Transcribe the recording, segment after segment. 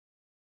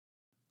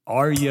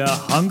Are you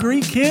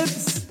hungry,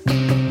 kids?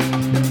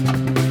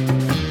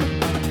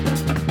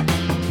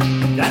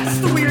 That's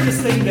the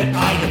weirdest thing that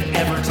I have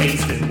ever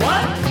tasted.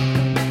 What?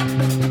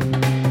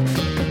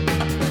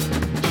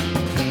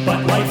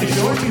 But life is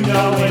short, you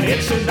know, and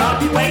it should not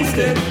be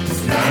wasted.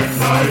 Snack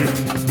life.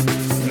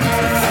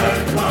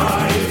 Snack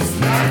life.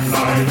 Snack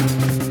life.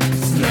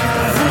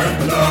 Snack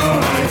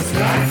life.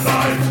 Snack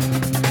life.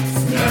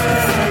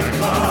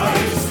 Snack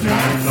life.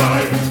 Snack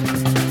life.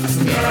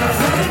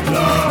 Snack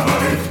life.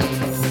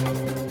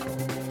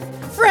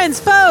 Friends,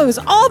 foes,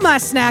 all my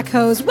snack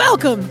hoes,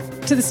 welcome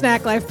to the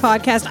Snack Life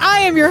Podcast.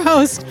 I am your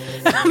host,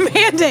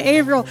 Amanda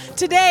Averill.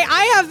 Today,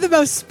 I have the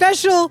most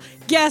special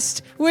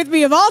guest with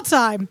me of all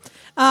time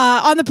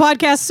on the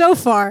podcast so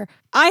far.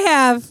 I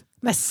have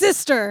my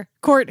sister,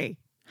 Courtney.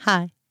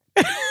 Hi.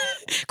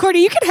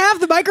 Courtney, you can have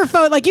the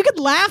microphone, like you could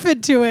laugh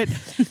into it.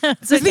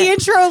 Is the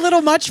intro a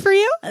little much for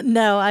you?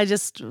 No,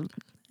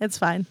 it's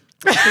fine.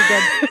 You're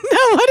good. No,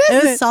 what is it?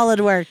 It was solid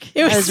work.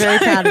 I was very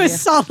proud of you. It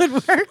was solid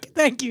work.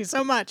 Thank you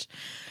so much.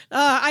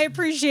 I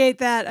appreciate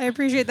that. I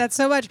appreciate that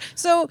so much.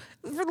 So,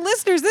 for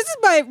listeners, this is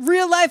my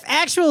real life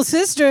actual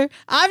sister.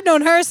 I've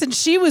known her since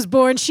she was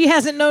born. She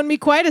hasn't known me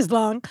quite as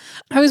long.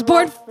 I was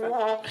born.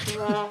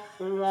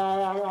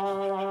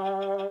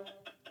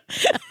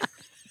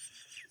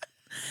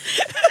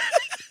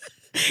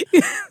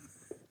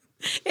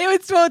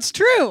 It's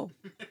true.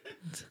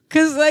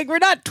 Because, we're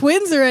not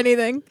twins or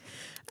anything.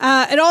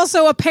 And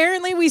also,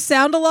 apparently, we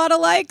sound a lot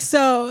alike.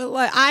 So,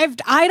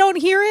 I don't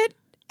hear it.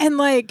 And,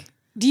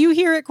 do you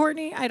hear it,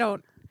 Courtney? I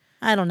don't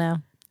know.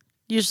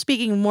 You're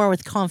speaking more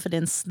with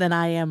confidence than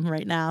I am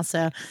right now. So,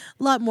 a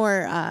lot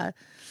more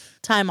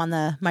time on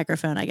the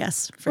microphone, I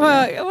guess.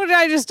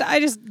 I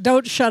just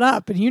don't shut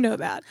up. And you know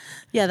that.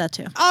 Yeah, that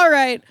too. All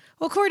right.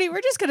 Well, Courtney,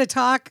 we're just going to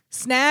talk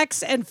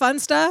snacks and fun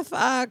stuff.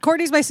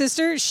 Courtney's my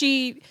sister.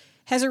 She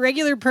has a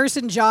regular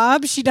person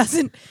job. She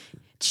doesn't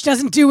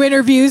do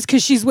interviews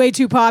because she's way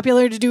too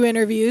popular to do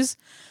interviews.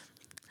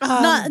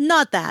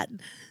 Not that.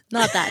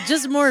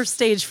 Just more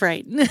stage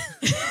fright. But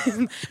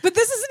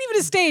this isn't even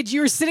a stage. You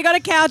were sitting on a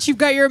couch. You've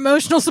got your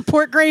emotional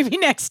support gravy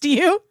next to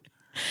you.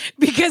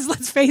 Because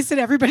let's face it,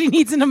 everybody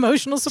needs an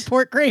emotional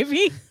support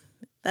gravy.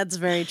 That's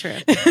very true.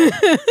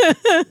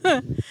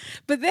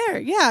 But there,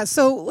 yeah.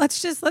 So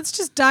let's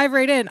just dive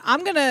right in.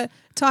 I'm gonna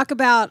talk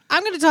about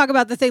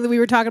the thing that we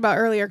were talking about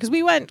earlier because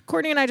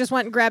Courtney and I just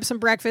went and grabbed some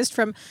breakfast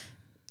from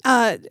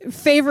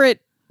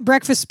favorite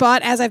breakfast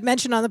spot, as I've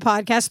mentioned on the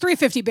podcast,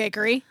 350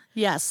 Bakery.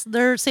 Yes,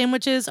 their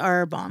sandwiches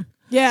are bomb.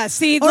 Yeah,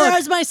 see, or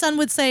as my son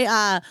would say,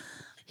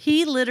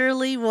 he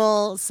literally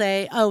will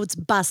say, "Oh, it's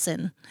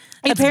bussin'."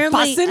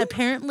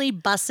 Apparently,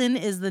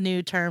 bussin' is the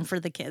new term for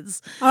the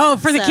kids. Oh,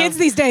 for the kids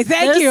these days.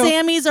 Thank you. Those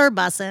Sammys are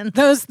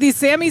bussin'. These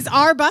Sammys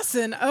are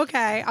bussin'.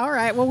 Okay, all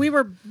right. Well, we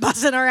were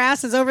bussing our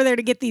asses over there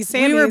to get these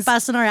Sammys. We were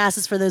bussing our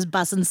asses for those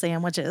bussin'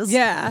 sandwiches.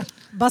 Yeah,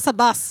 bus a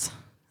bus.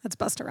 That's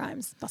Busta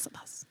Rhymes. Bus a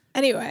bus.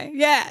 Anyway,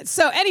 yeah.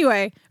 So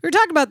anyway, we were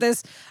talking about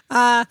this.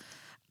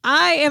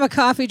 I am a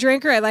coffee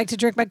drinker. I like to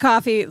drink my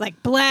coffee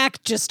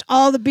black, just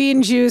all the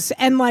bean juice,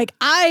 and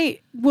I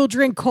will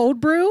drink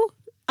cold brew.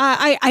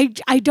 I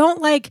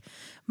don't like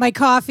my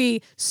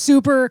coffee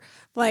super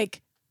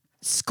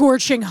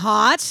scorching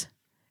hot.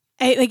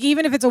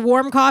 Even if it's a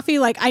warm coffee,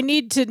 I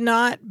need to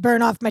not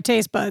burn off my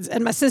taste buds.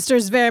 And my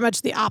sister's very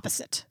much the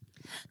opposite.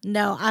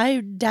 No, I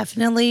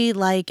definitely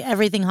like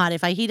everything hot.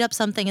 If I heat up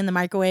something in the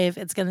microwave,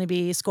 it's going to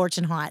be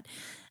scorching hot.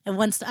 And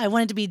once I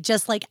want it to be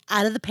just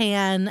out of the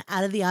pan,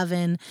 out of the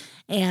oven.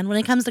 And when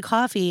it comes to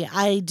coffee,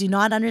 I do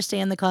not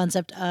understand the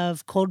concept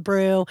of cold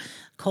brew,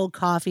 cold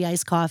coffee,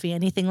 iced coffee,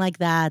 anything like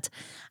that.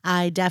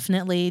 I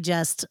definitely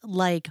just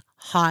like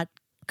hot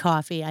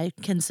coffee. I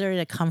consider it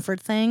a comfort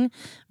thing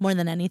more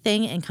than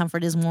anything. And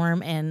comfort is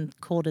warm and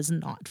cold is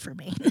not for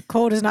me.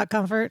 Cold is not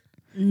comfort?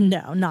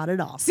 No, not at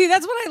all. See,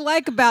 that's what I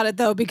like about it,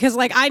 though, because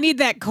I need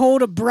that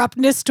cold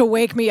abruptness to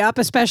wake me up,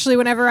 especially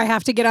whenever I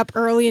have to get up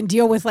early and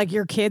deal with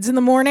your kids in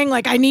the morning.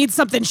 I need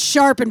something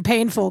sharp and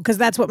painful because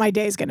that's what my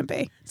day's going to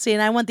be. See,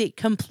 and I want the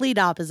complete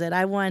opposite.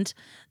 I want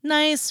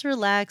nice,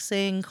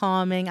 relaxing,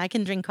 calming. I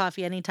can drink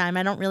coffee anytime.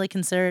 I don't really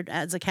consider it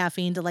as a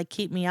caffeine to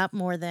keep me up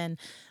more than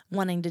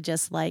wanting to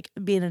just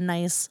be in a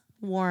nice,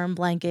 warm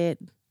blanket,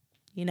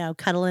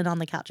 cuddling on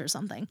the couch or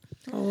something.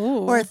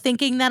 Oh. Or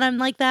thinking that I'm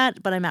like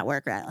that, but I'm at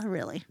work,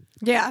 really.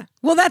 Yeah.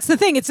 Well, that's the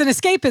thing. It's an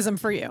escapism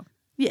for you.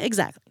 Yeah,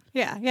 exactly.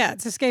 Yeah,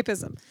 it's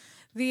escapism.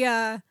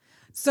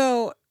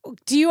 So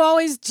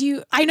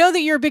I know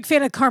that you're a big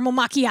fan of caramel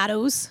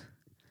macchiatos.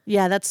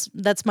 Yeah,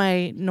 that's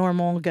my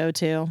normal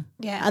go-to.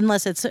 Yeah.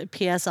 Unless it's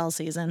PSL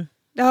season.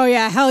 Oh,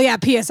 yeah. Hell yeah,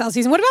 PSL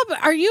season.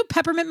 Are you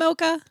peppermint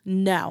mocha?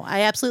 No,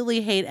 I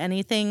absolutely hate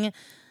anything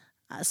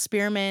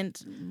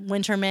spearmint,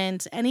 winter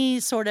mint, any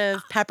sort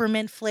of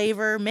peppermint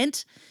flavor.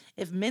 Mint,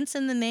 if mint's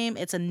in the name,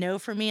 it's a no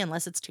for me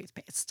unless it's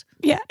toothpaste.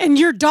 Yeah, and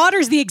your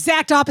daughter's the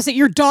exact opposite.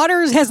 Your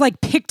daughter has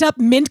picked up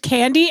mint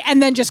candy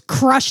and then just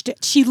crushed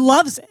it. She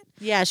loves it.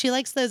 Yeah, she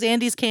likes those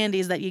Andes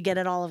candies that you get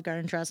at Olive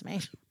Garden, trust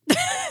me.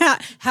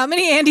 How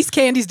many Andes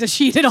candies does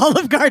she eat at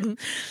Olive Garden?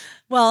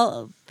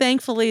 Well,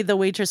 thankfully, the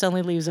waitress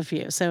only leaves a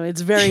few, so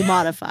it's very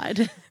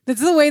modified.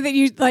 That's the way that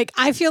you like.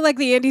 I feel like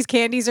the Andy's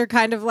candies are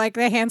kind of like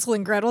the Hansel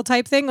and Gretel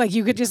type thing. Like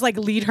you could just like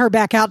lead her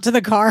back out to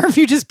the car if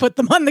you just put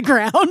them on the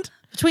ground.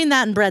 Between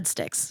that and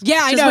breadsticks.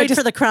 Yeah, I just know. Wait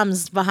for the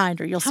crumbs behind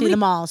her. You'll see many-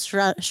 them all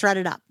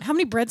shredded up. How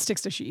many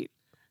breadsticks does she eat?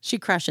 She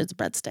crushes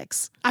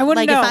breadsticks. I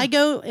wouldn't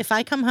know. If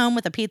I come home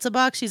with a pizza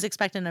box, she's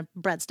expecting a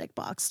breadstick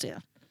box too.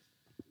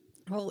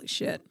 Holy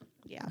shit!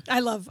 Yeah, I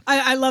love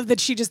that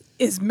she just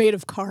is made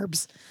of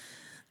carbs.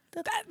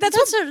 That's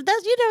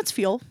it's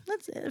fuel.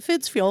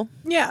 Food's fuel.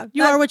 Yeah,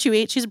 You are what you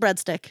eat. She's a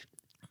breadstick.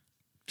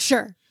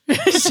 Sure.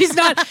 she's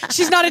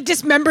not a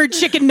dismembered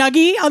chicken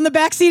nugget on the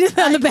back seat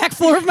on the back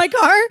floor of my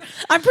car.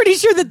 I'm pretty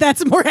sure that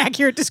that's a more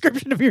accurate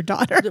description of your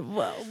daughter.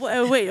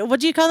 Wait, what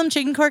do you call them?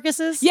 Chicken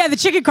carcasses? Yeah, the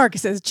chicken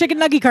carcasses, chicken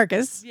nugget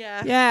carcass.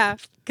 Yeah.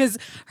 Because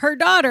her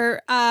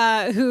daughter,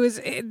 who's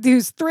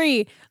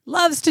 3,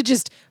 loves to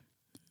just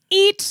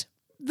eat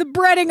the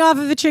breading off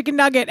of the chicken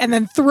nugget and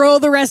then throw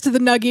the rest of the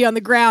nugget on the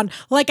ground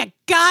like a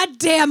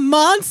goddamn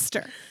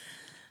monster.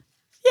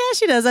 Yeah,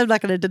 she does. I'm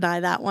not going to deny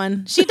that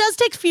one. She does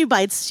take a few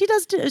bites. She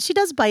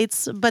does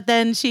bites, but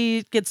then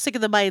she gets sick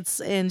of the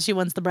bites and she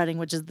wants the breading,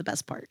 which is the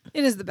best part.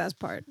 It is the best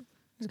part.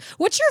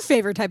 What's your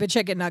favorite type of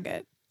chicken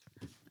nugget?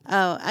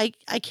 Oh, I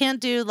can't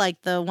do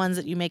like the ones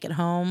that you make at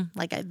home.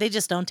 Like they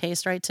just don't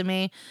taste right to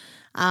me.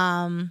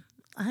 I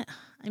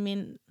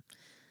mean,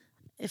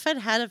 if I'd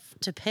had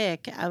to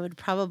pick, I would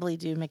probably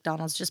do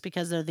McDonald's just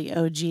because they're the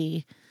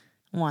OG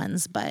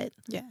ones. But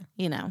Yeah.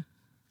 you know.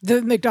 The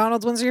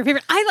McDonald's ones are your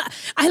favorite. I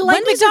like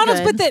Wendy's are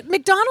McDonald's, good. but the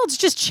McDonald's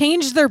just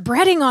changed their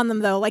breading on them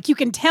though. Like you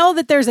can tell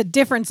that there's a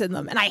difference in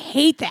them, and I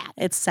hate that.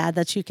 It's sad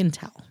that you can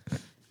tell.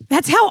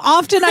 That's how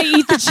often I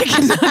eat the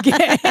chicken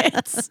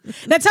nuggets.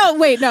 That's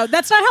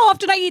not how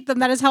often I eat them.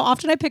 That is how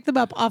often I pick them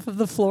up off of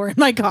the floor in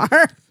my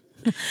car.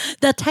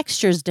 The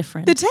texture's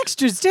different. The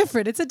texture's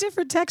different. It's a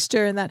different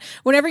texture in that.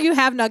 Whenever you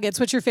have nuggets,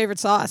 what's your favorite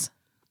sauce?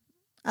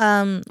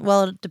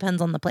 Well, it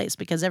depends on the place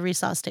because every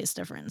sauce tastes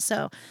different.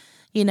 So,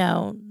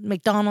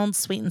 McDonald's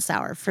sweet and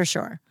sour for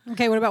sure.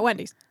 Okay, what about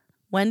Wendy's?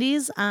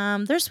 Wendy's,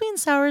 their sweet and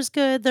sour is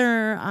good.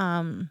 Their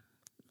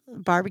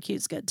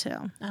barbecue's good too.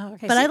 Oh,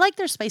 okay. But I like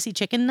their spicy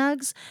chicken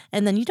nugs,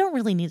 and then you don't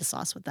really need a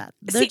sauce with that.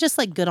 They're just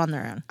like good on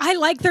their own. I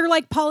like their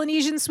like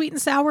Polynesian sweet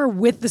and sour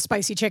with the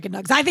spicy chicken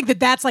nugs. I think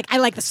that's like I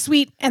like the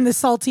sweet and the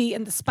salty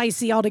and the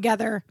spicy all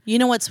together. You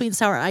know what sweet and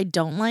sour I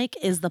don't like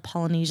is the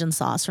Polynesian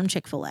sauce from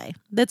Chick-fil-A.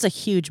 That's a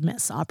huge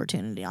miss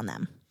opportunity on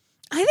them.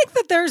 I think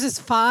that theirs is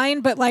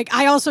fine, but like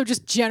I also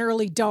just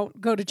generally don't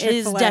go to Chick-fil-A.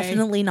 It is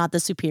definitely not the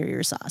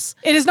superior sauce.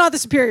 It is not the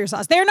superior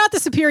sauce. They are not the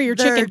superior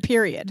chicken,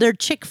 period. Their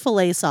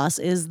Chick-fil-A sauce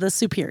is the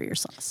superior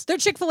sauce. Their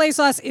Chick-fil-A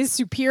sauce is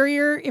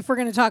superior if we're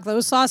going to talk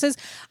those sauces.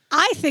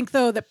 I think,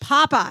 though, that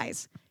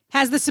Popeyes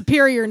has the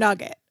superior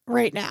nugget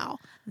right now.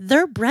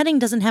 Their breading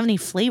doesn't have any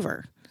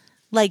flavor.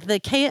 Like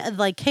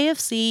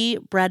KFC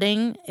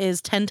breading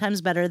is 10 times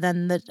better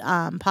than the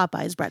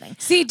Popeyes breading.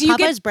 See, do you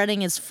Popeyes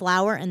breading is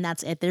flour and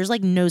that's it. There's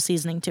like no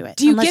seasoning to it.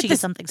 Do you unless get you get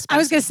something spicy. I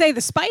was gonna say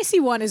the spicy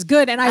one is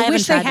good, and I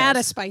wish they haven't tried had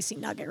those. a spicy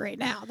nugget right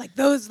now. Like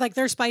those, like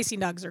their spicy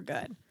nugs are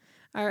good.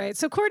 All right,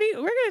 so Courtney,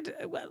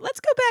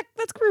 let's go back.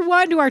 Let's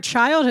rewind to our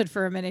childhood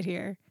for a minute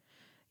here.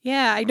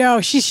 Yeah, I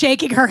know she's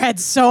shaking her head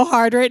so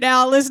hard right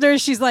now,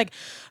 listeners. She's like,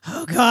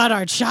 "Oh God,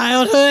 our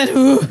childhood."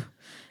 Ooh.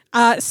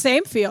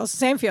 Same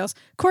feels.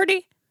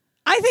 Courtney,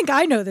 I think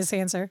I know this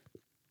answer,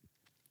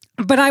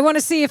 but I want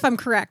to see if I'm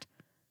correct.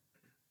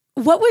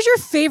 What was your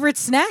favorite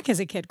snack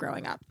as a kid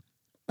growing up?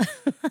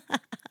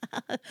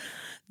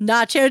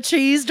 Nacho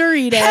cheese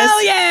Doritos.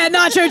 Hell yeah,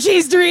 nacho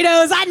cheese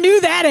Doritos. I knew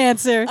that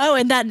answer. Oh,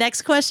 and that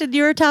next question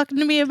you were talking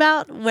to me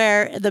about,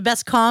 where the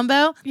best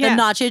combo, Yeah.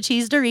 the nacho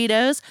cheese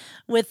Doritos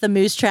with the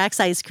Moose Tracks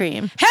ice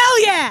cream.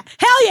 Hell yeah.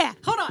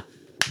 Hold on.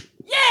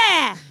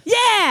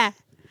 Yeah.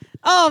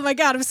 Oh my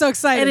God, I'm so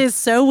excited. It is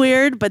so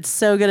weird, but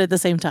so good at the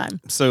same time.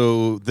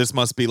 So this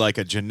must be like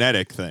a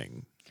genetic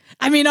thing.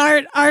 I mean,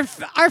 our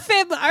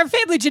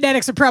family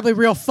genetics are probably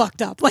real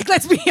fucked up. Like,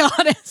 let's be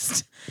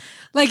honest.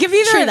 Like, if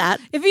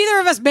either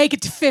of us make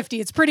it to 50,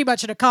 it's pretty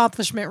much an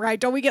accomplishment, right?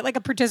 Don't we get like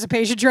a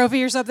participation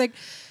trophy or something?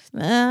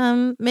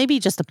 Maybe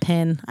just a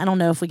pin. I don't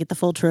know if we get the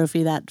full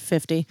trophy that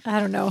 50. I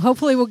don't know.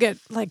 Hopefully, we'll get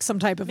like some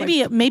type of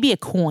Maybe a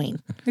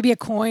coin. maybe a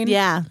coin.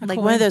 Yeah, A like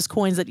coin. one of those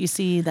coins that you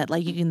see that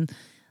like you can,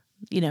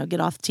 get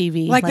off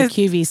TV, Like like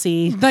the-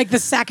 QVC. Like the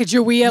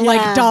Sacagawea,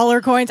 like Yeah.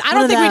 dollar coins. I One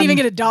don't of think we'd them. even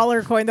get a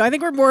dollar coin though. I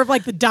think we're more of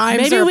like the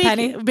dimes or a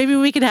penny. Maybe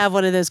we could have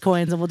one of those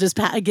coins and we'll just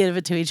give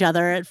it to each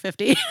other at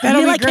 50.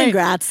 That'll be like, great.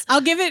 Congrats. I'll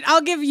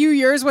give you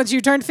yours once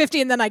you turn 50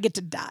 and then I get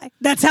to die.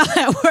 That's how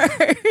that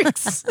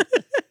works.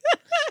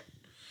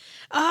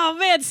 Oh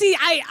man, see,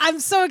 I'm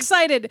so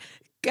excited.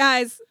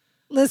 Guys,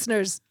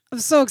 listeners, I'm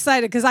so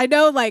excited because I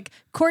know like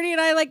Courtney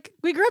and I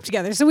we grew up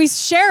together. So we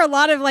share a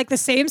lot of like the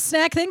same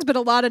snack things, but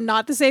a lot of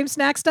not the same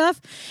snack stuff.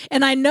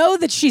 And I know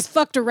that she's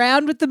fucked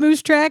around with the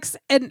Moose Tracks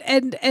and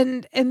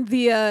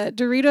the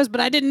Doritos, but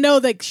I didn't know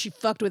that she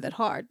fucked with it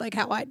hard, like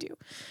how I do.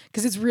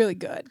 Because it's really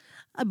good.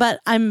 But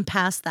I'm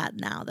past that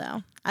now,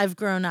 though. I've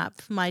grown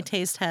up. My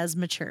taste has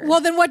matured.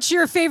 Well, then what's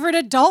your favorite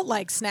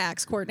adult-like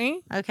snacks,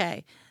 Courtney?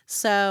 Okay.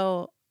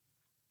 So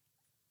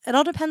it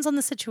all depends on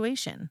the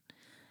situation.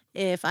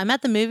 If I'm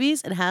at the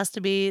movies, it has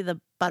to be the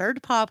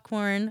buttered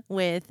popcorn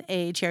with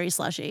a cherry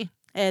slushie.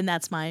 And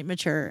that's my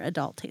mature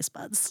adult taste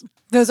buds.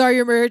 Those are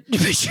your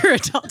mature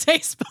adult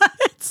taste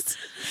buds.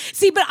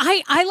 See, but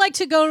I like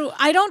to go,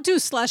 I don't do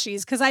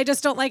slushies because I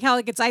just don't like how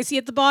it gets icy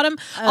at the bottom.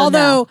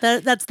 Although,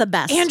 that's the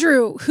best.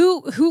 Andrew,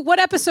 what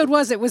episode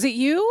was it? Was it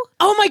you?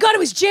 Oh my God, it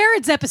was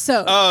Jared's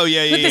episode. Oh,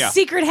 yeah. With the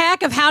secret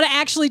hack of how to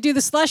actually do the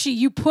slushie.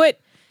 You put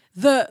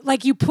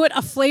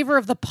a flavor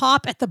of the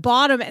pop at the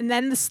bottom and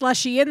then the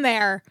slushie in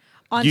there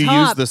on You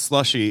top. use the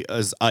slushie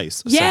as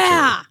ice.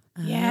 Yeah.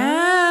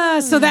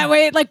 Yeah. So that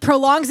way it like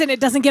prolongs it and it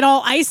doesn't get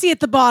all icy at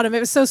the bottom. It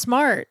was so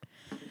smart.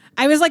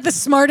 I was like the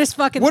smartest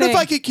fucking What thing. if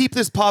I could keep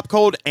this pop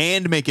cold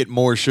and make it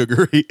more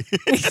sugary?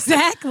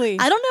 Exactly.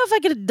 I don't know if I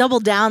could double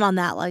down on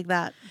that like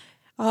that.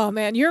 Oh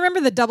man, you remember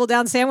the double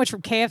down sandwich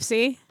from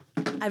KFC?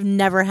 I've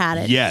never had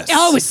it. Yes.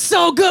 Oh, it was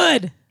so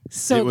good.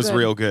 So it was good.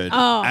 real good.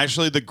 Oh.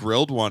 Actually, the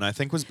grilled one I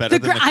think was better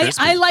than the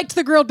crispy. I liked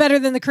the grilled better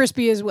than the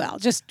crispy as well.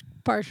 Just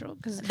partial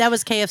because That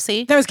was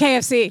KFC? that was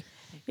KFC.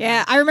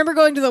 Yeah, I remember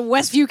going to the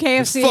Westview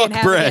KFC Fuck and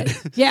having bread.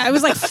 it. Yeah, it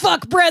was like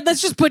fuck bread.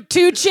 Let's just put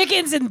 2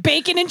 chickens and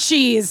bacon and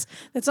cheese.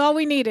 That's all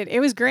we needed. It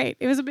was great.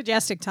 It was a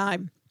majestic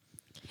time.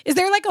 Is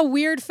there like a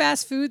weird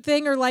fast food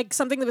thing or like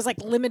something that was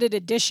like limited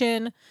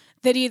edition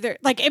that either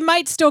like it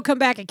might still come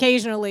back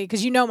occasionally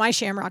because you know my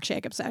Shamrock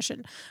Shake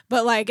obsession.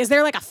 But like, is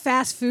there like a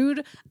fast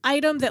food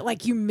item that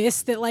like you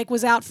missed that like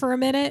was out for a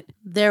minute?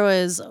 There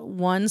was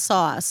one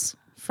sauce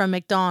from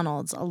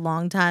McDonald's a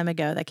long time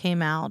ago that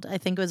came out. I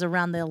think it was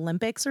around the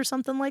Olympics or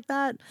something like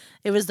that.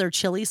 It was their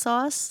chili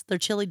sauce, their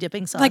chili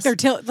dipping sauce. Like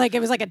like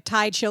it was like a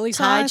Thai chili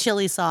Thai sauce.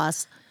 chili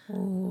sauce.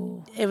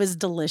 Ooh. It was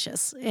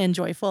delicious and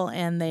joyful,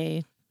 and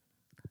they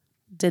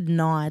did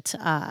not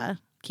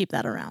keep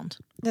that around.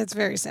 That's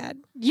very sad.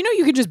 You know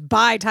you can just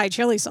buy Thai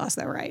chili sauce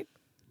though, right?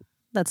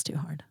 That's too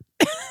hard.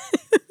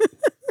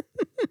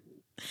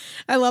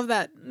 I love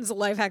that. It's a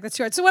life hack. That's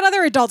too hard. So what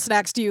other adult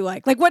snacks do you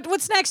like? Like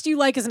what snacks do you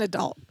like as an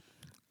adult?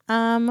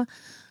 I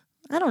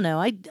don't know.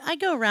 I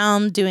go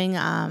around doing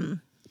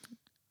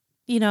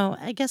you know,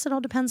 I guess it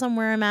all depends on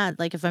where I'm at.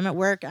 Like if I'm at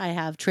work, I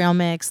have trail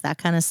mix, that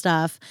kind of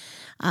stuff.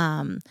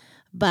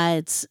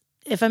 But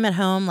if I'm at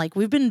home, like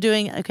we've been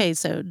doing,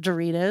 so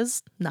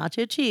Doritos,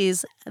 nacho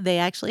cheese, they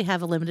actually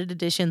have a limited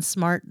edition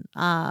smart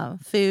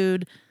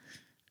food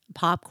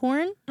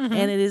popcorn, and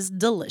it is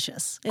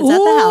delicious. It's at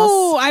the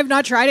house. I've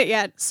not tried it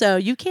yet. So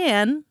you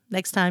can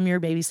next time you're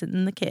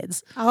babysitting the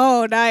kids.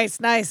 Oh, nice.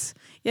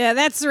 Yeah,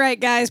 that's right,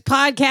 guys.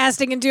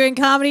 Podcasting and doing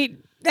comedy,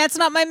 that's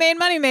not my main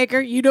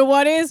moneymaker. You know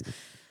what is?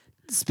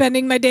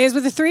 Spending my days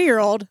with a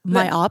 3-year-old.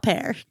 My au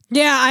pair.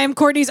 Yeah, I am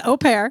Courtney's au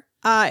pair.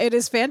 It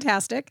is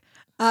fantastic.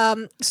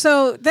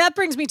 So that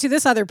brings me to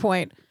this other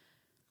point.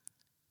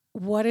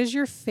 What is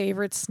your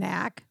favorite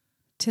snack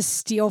to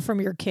steal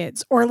from your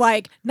kids? Or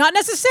like, not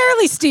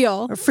necessarily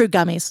steal. Or fruit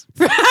gummies.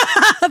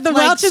 The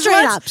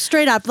Welch's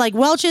Straight up. Like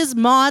Welch's,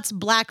 Mott's,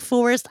 Black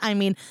Forest. I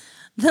mean,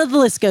 the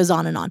list goes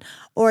on and on.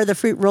 Or the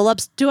fruit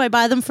roll-ups. Do I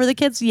buy them for the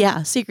kids?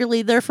 Yeah,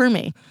 secretly they're for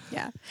me.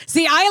 Yeah.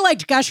 See, I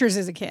liked Gushers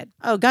as a kid.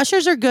 Oh,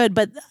 Gushers are good,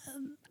 but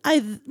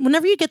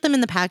whenever you get them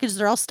in the package,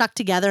 they're all stuck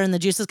together and the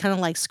juice is kind of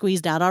like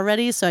squeezed out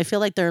already. So I feel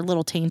like they're a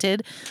little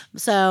tainted.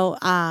 So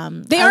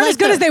they aren't as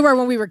good as they were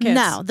when we were kids.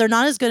 No, they're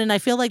not as good. And I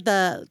feel like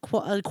the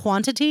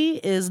quantity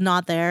is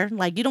not there.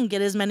 Like you don't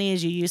get as many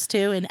as you used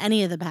to in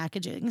any of the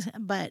packaging.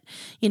 But,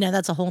 you know,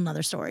 that's a whole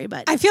nother story.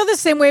 But I feel the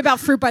same way about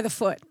fruit by the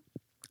foot.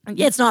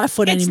 It's not a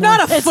foot anymore. It's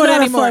not a foot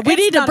anymore. We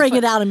It's need to not a bring foot.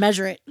 it out and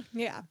measure it.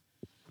 Yeah.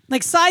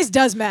 Like size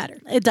does matter.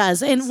 It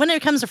does. And when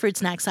it comes to fruit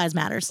snacks, size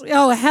matters.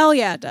 Oh, hell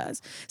yeah, it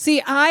does. See,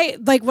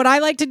 what I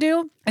like to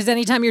do is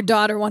anytime your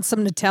daughter wants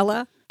some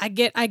Nutella, I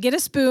get a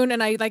spoon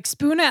and I like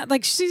spoon out,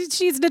 like she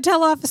eats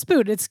Nutella off a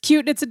spoon. It's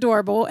cute, it's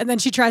adorable. And then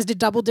she tries to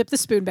double dip the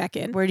spoon back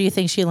in. Where do you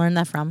think she learned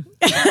that from?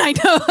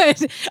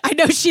 I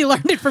know she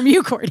learned it from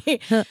you,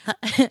 Courtney.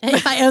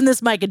 If I own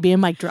this mic, it'd be a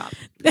mic drop.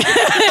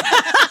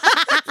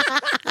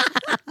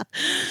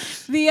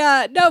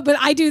 No, but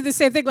I do the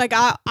same thing. Like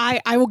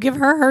I will give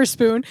her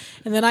spoon,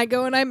 and then I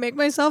go and I make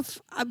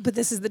myself. But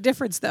this is the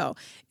difference, though,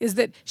 is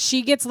that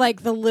she gets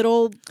like the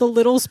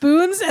little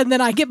spoons, and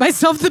then I get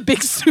myself the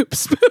big soup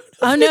spoon.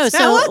 Oh no!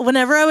 Nutella. So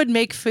whenever I would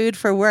make food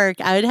for work,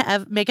 I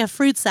would make a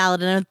fruit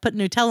salad and I would put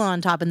Nutella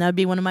on top, and that would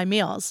be one of my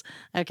meals.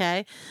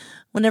 Okay.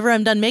 Whenever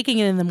I'm done making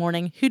it in the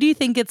morning, who do you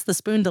think gets the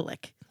spoon to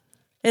lick?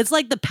 It's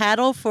like the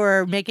paddle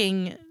for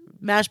making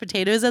mashed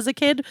potatoes as a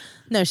kid.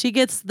 No, she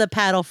gets the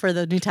paddle for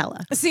the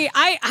Nutella. See,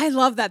 I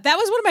love that. That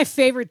was one of my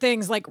favorite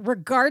things. Like,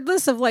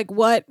 regardless of like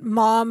what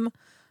mom,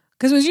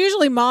 because it was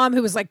usually mom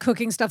who was like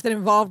cooking stuff that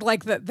involved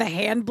like the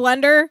hand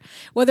blender,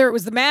 whether it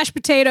was the mashed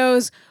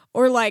potatoes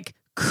or like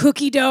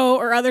cookie dough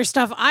or other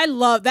stuff. I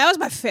love that was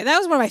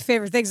one of my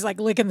favorite things, like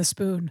licking the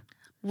spoon.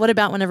 What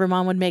about whenever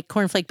Mom would make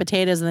cornflake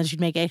potatoes and then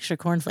she'd make extra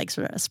cornflakes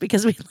for us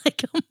because we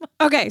like them?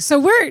 Okay, so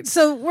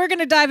we're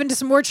gonna dive into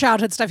some more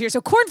childhood stuff here.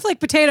 So cornflake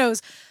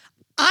potatoes,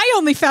 I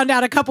only found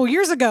out a couple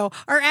years ago,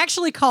 are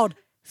actually called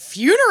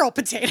funeral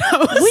potatoes.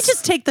 We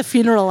just take the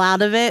funeral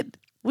out of it.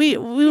 We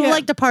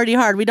like to party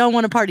hard. We don't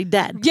want to party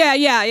dead.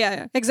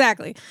 Yeah,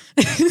 exactly.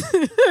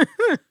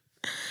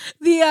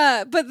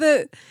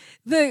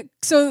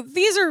 So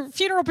these are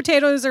funeral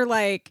potatoes are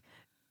like,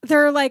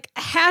 they're like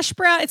hash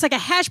brown. It's like a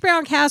hash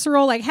brown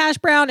casserole, like hash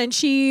brown and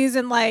cheese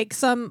and like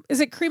some, is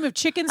it cream of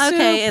chicken soup?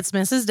 Okay, it's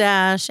Mrs.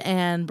 Dash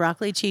and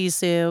broccoli cheese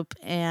soup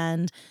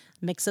and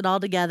mix it all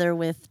together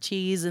with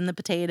cheese and the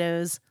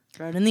potatoes,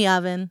 throw it in the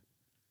oven.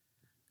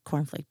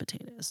 Cornflake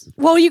potatoes.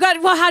 Well,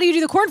 how do you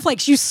do the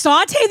cornflakes? You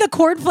saute the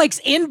cornflakes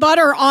in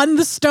butter on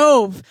the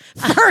stove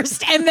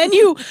first, and then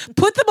you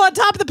put them on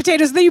top of the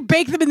potatoes, and then you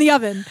bake them in the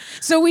oven.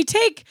 So we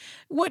take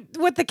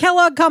what the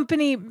Kellogg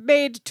company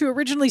made to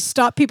originally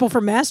stop people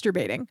from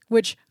masturbating,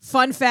 which,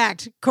 fun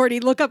fact, Courtney,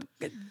 look up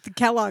the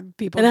Kellogg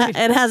people. It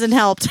hasn't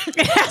helped.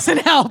 It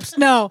hasn't helped,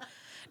 no.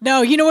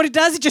 No, you know what it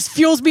does? It just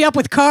fuels me up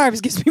with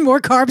carbs, gives me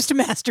more carbs to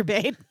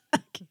masturbate.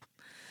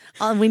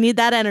 We need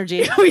that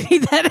energy. We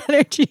need that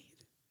energy.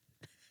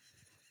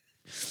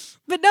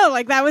 But no,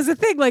 like that was the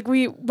thing. Like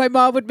my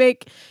mom would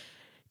make,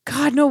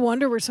 God, no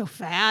wonder we're so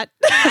fat.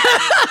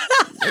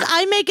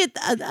 I make it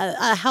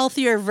a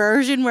healthier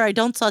version where I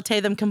don't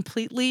saute them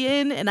completely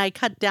in and I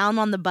cut down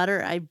on the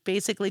butter. I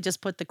basically just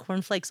put the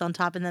cornflakes on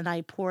top and then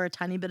I pour a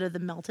tiny bit of the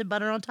melted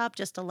butter on top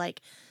just to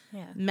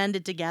mend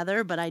it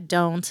together. But I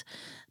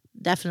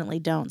definitely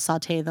don't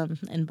saute them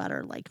in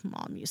butter like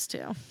Mom used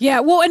to. Yeah,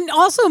 well, and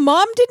also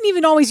Mom didn't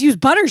even always use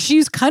butter. She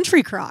used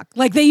country crock.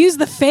 Like they use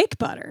the fake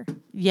butter.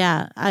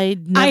 Yeah, I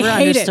never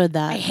understood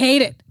that. I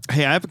hate it.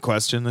 Hey, I have a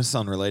question. This is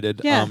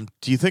unrelated. Yeah.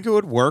 Do you think it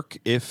would work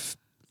if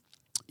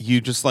you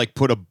just like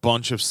put a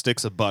bunch of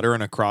sticks of butter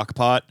in a crock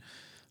pot,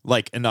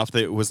 like enough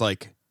that it was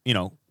like,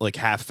 like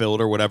half filled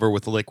or whatever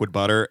with liquid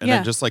butter, and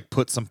then just like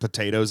put some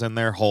potatoes in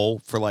there whole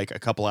for like a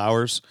couple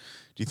hours?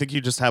 Do you think you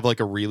just have like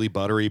a really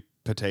buttery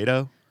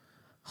potato?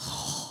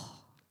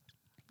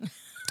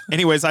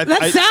 Anyways, that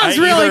sounds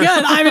really good.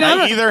 I mean,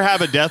 I either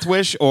have a death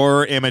wish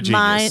or am a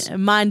genius.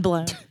 Mind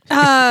blown.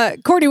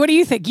 Courtney, what do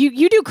you think?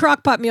 You do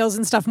crock pot meals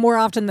and stuff more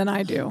often than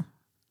I do.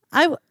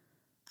 I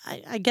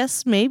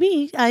guess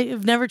maybe.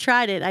 I've never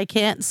tried it. I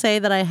can't say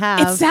that I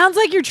have. It sounds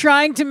like you're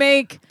trying to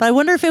make... But I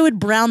wonder if it would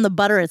brown the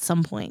butter at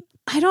some point.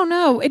 I don't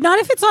know. Not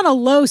if it's on a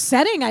low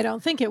setting, I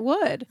don't think it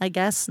would. I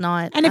guess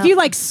not. And if you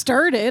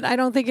stirred it, I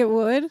don't think it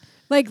would.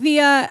 Like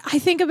I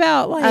think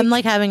about I'm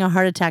having a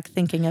heart attack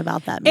thinking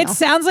about that meal. It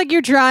sounds like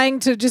you're trying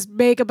to just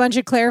make a bunch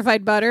of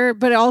clarified butter,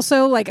 but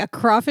also like a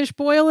crawfish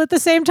boil at the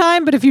same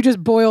time. But if you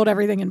just boiled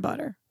everything in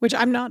butter, which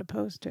I'm not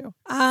opposed to.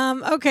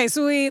 Okay,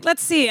 so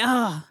let's see. So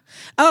I'm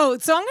going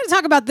to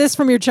talk about this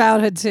from your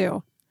childhood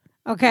too.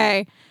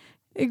 Okay.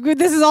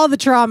 This is all the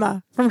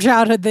trauma from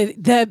childhood.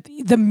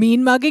 The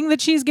mean mugging that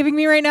she's giving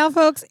me right now,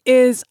 folks,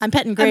 is I'm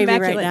petting Gravy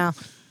immaculate. right now.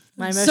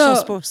 My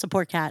emotional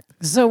support cat.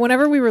 So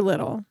whenever we were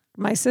little,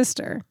 my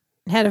sister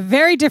had a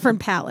very different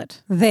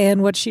palate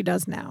than what she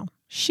does now.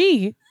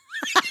 She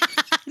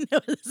I know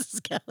where this is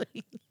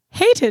going.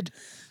 Hated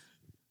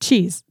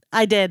cheese.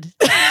 I did.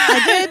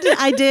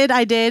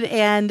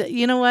 And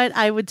you know what?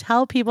 I would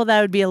tell people that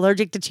I would be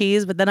allergic to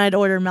cheese, but then I'd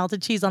order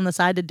melted cheese on the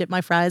side to dip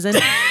my fries in.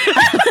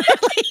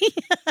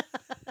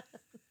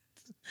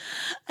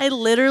 I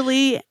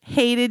literally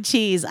hated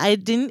cheese. I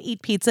didn't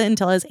eat pizza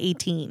until I was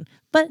 18.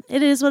 But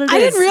it is what it is. I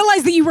didn't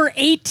realize that you were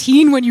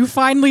 18 when you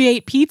finally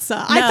ate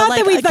pizza. I thought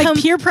that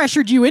we peer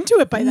pressured you into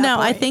it by that point.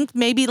 I think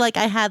maybe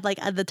I had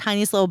the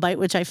tiniest little bite,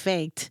 which I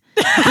faked.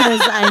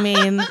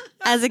 Because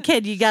as a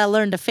kid, you got to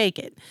learn to fake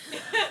it.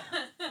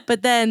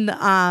 But then...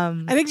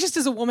 I think just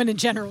as a woman in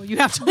general, you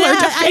have to learn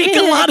to fake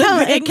a lot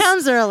of things. It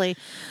comes early.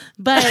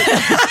 But...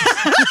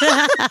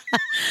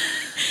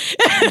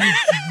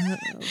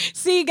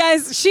 See,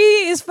 guys, she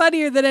is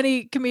funnier than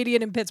any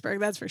comedian in Pittsburgh,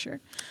 that's for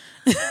sure.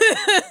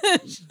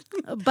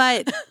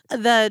 But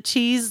the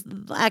cheese,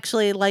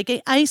 actually,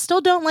 I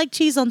still don't like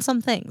cheese on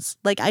some things.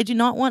 I do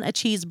not want a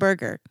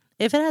cheeseburger.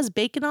 If it has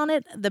bacon on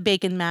it, the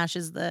bacon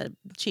mashes the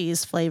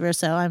cheese flavor,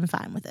 so I'm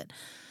fine with it.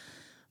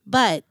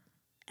 But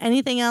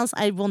anything else,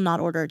 I will not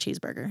order a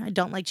cheeseburger. I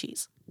don't like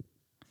cheese.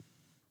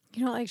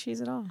 You don't like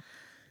cheese at all?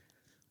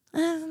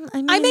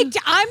 I'm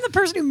the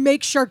person who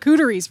makes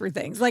charcuteries for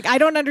things. I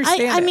don't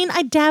understand.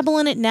 I dabble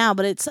in it now,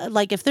 but it's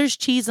if there's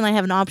cheese and I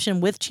have an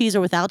option with cheese or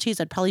without cheese,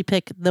 I'd probably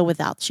pick the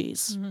without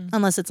cheese,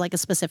 unless it's a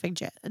specific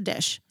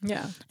dish.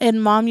 Yeah.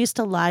 And Mom used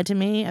to lie to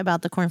me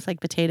about the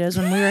cornflake potatoes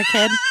when we were a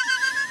kid.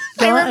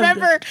 I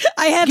remember.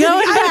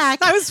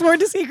 I was sworn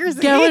to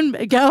secrecy.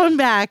 Going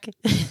back.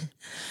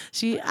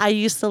 I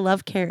used to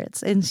love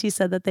carrots, and she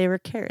said that they were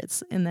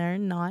carrots and they're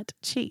not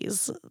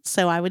cheese,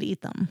 so I would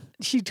eat them.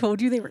 She told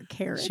you they were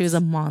carrots? She was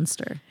a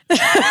monster.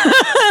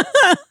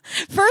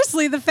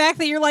 Firstly, the fact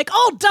that you're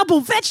double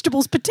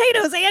vegetables,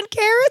 potatoes, and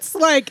carrots,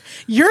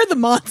 you're the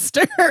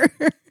monster.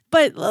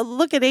 But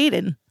look at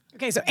Aiden.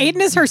 Okay, so Aiden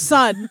is her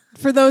son,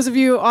 for those of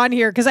you on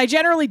here, because I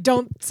generally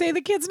don't say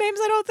the kids' names,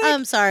 I don't think.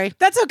 I'm sorry.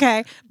 That's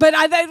okay. But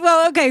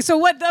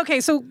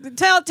so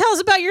tell us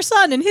about your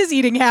son and his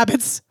eating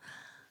habits.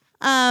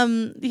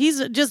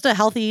 He's just a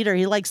healthy eater.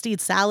 He likes to eat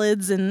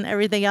salads and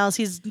everything else.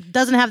 He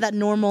doesn't have that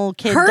normal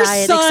kid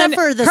diet, except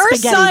for the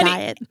spaghetti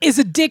diet. Is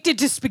addicted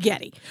to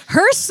spaghetti.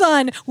 Her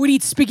son would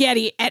eat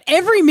spaghetti at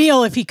every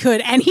meal if he could,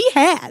 and he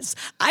has.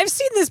 I've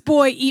seen this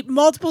boy eat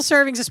multiple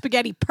servings of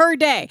spaghetti per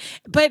day,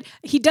 but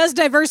he does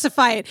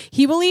diversify it.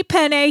 He will eat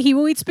penne, he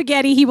will eat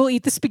spaghetti, he will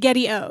eat the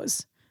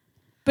SpaghettiOs.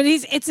 But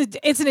it's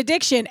an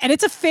addiction, and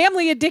it's a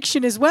family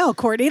addiction as well,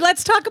 Courtney.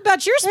 Let's talk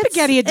about your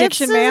spaghetti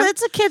addiction, man.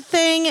 It's a kid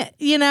thing.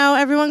 You know,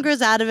 everyone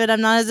grows out of it.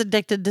 I'm not as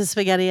addicted to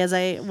spaghetti as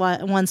I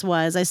once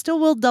was. I still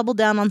will double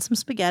down on some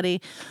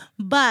spaghetti,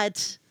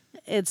 but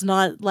it's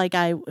not like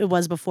it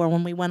was before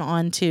when we went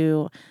on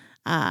to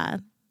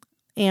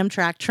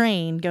Amtrak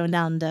train going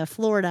down to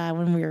Florida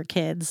when we were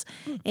kids,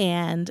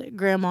 and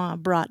Grandma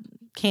brought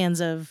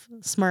cans of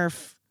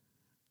Smurf.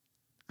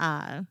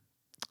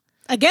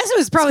 I guess it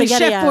was probably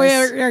Chef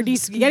Boyardee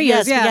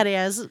SpaghettiOs. Yeah,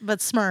 SpaghettiOs, but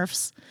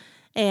Smurfs,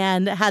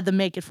 and had them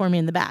make it for me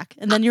in the back.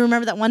 And then you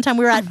remember that one time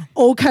we were at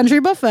Old Country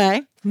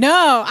Buffet.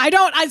 No, I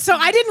don't. So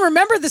I didn't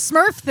remember the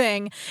Smurf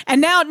thing.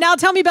 And now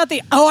tell me about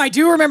I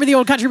do remember the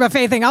Old Country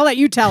Buffet thing. I'll let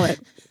you tell it.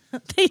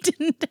 They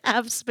didn't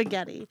have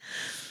spaghetti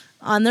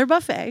on their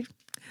buffet.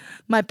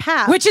 My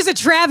pap. Which is a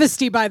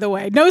travesty, by the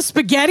way. No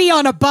spaghetti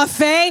on a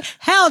buffet?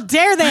 How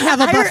dare they have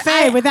a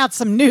buffet without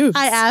some noodles?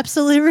 I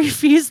absolutely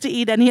refuse to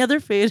eat any other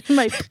food.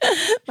 My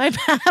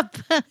pap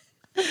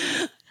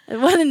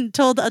went and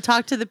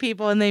talked to the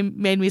people, and they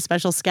made me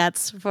special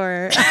skets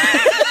for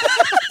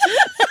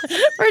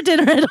for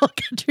dinner at Old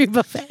Country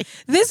Buffet.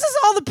 This is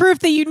all the proof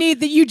that you need,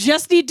 that you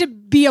just need to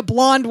be a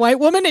blonde white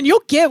woman and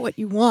you'll get what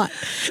you want.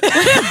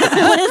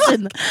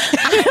 Listen,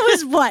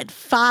 I was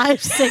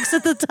 5, 6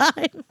 at the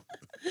time.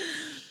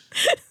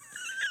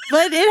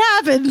 But it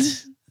happened.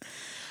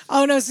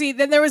 Oh no, see,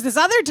 then there was this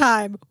other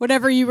time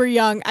whenever you were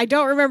young. I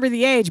don't remember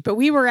the age, but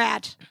we were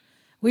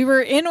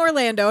in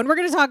Orlando, and we're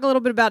going to talk a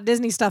little bit about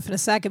Disney stuff in a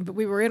second, but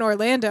we were in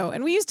Orlando,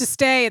 and we used to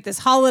stay at this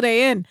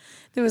Holiday Inn.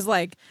 That was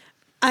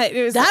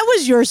that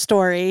was your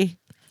story.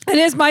 It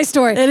is my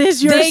story. It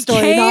is your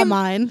story, not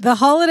mine. The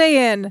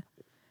Holiday Inn.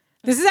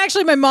 This is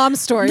actually my mom's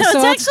story. No,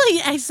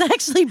 it's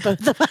actually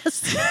both of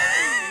us.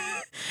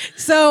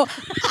 So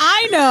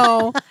I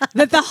know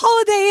that the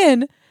Holiday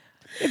Inn,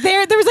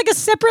 there was like a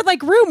separate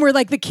room where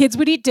the kids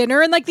would eat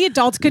dinner and the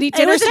adults could eat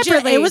dinner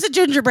separately. It was a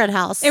gingerbread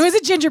house. It was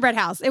a gingerbread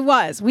house. It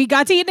was. We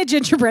got to eat in a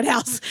gingerbread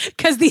house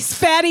because these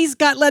fatties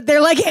got led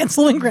there like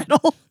Hansel and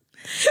Gretel.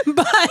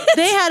 But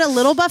they had a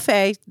little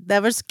buffet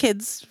that was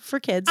for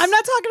kids. I'm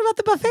not talking about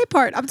the buffet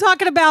part. I'm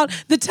talking about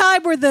the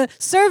time where the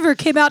server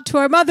came out to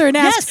our mother and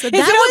asked, "Is it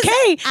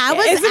okay?" I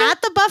was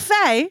at the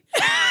buffet.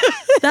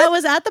 That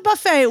was at the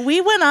buffet.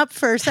 We went up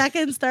for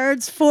seconds,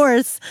 thirds,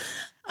 fourths.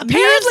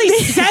 Apparently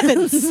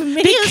sevens.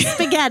 Me and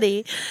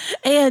spaghetti.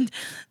 And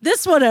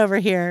this one over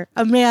here,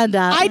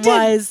 Amanda, I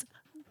don't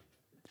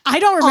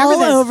remember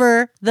all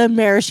over the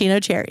maraschino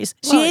cherries.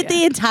 She ate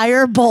the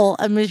entire bowl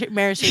of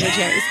maraschino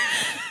cherries.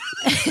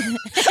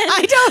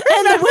 I don't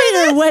remember.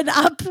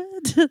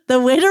 The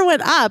waiter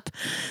went up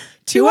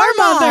to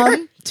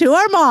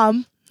our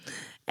mom,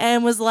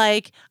 and was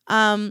like,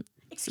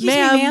 "Excuse me,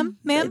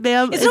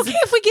 ma'am, is it okay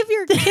if we give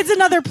your kids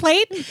another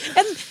plate?"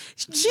 And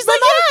she's like,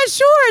 "Yeah,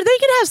 sure, they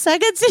can have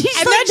seconds."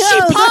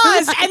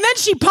 And then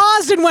she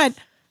paused and went,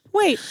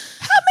 "Wait,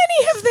 how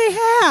many have they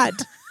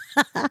had?"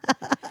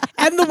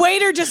 And the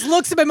waiter just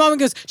looks at my mom and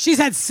goes, "She's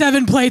had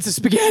 7 plates of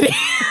spaghetti."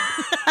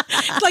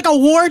 It's like a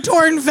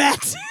war-torn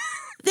vet.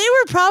 They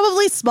were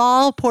probably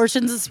small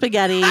portions of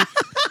spaghetti.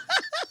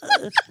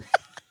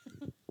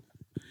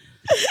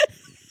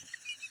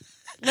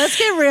 Let's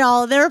get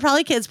real. They were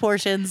probably kids'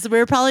 portions. We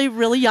were probably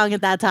really young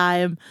at that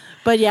time.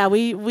 But yeah,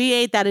 we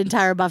ate that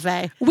entire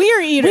buffet. We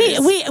are eaters.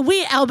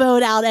 We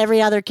elbowed out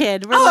every other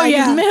kid.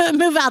 We're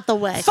move out the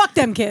way. Fuck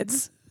them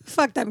kids.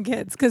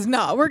 Because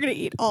no, we're gonna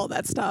eat all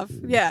that stuff.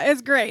 Yeah,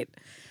 it's great.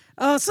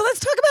 So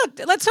let's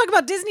talk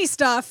about Disney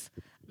stuff.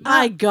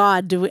 My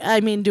God, do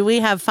we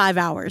have 5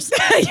 hours?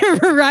 You're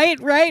right.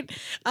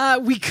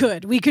 We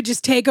could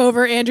just take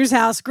over Andrew's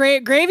house.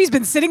 Gravy's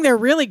been sitting there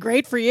really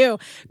great for you.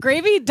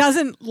 Gravy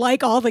doesn't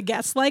like all the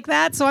guests like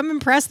that, so I'm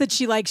impressed that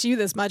she likes you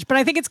this much. But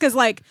I think it's because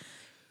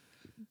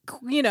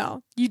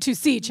you two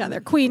see each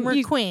other.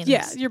 We're queens.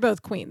 Yeah, you're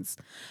both queens.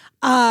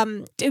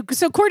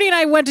 So Courtney and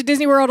I went to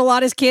Disney World a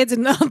lot as kids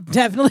and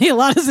definitely a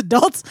lot as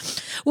adults.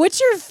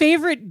 What's your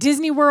favorite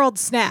Disney World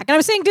snack? And I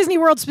was saying Disney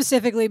World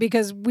specifically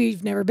because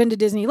we've never been to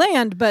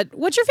Disneyland, but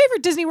what's your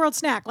favorite Disney World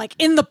snack? Like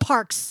in the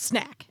parks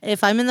snack?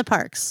 If I'm in the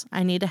parks,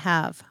 I need to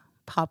have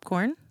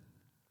popcorn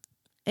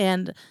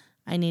and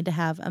I need to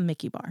have a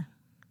Mickey bar.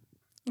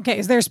 Okay,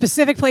 is there a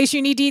specific place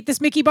you need to eat this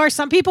Mickey bar?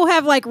 Some people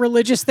have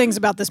religious things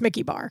about this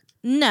Mickey bar.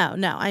 No.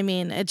 I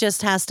mean, it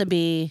just has to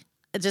be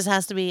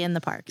in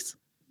the parks.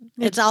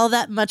 It's all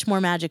that much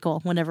more magical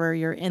whenever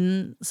you're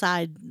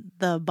inside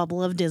the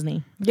bubble of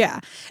Disney. Yeah.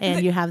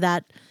 And you have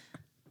that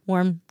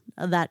warm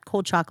that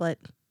cold chocolate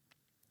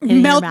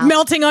hitting your mouth.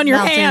 Melting on your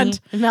hand.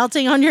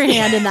 Melting on your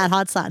hand in that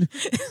hot sun.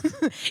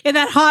 In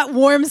that hot,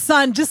 warm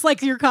sun, just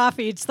like your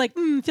coffee. It's like,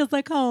 feels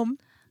like home.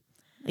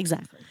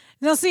 Exactly.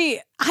 Now, see,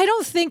 I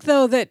don't think,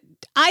 though,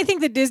 I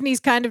think that Disney's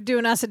kind of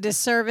doing us a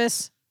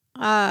disservice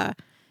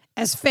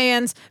as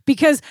fans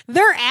because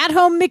their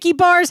at-home Mickey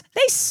bars,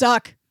 they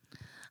suck.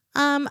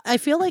 I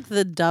feel like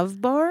the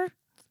Dove bar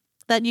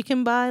that you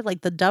can buy,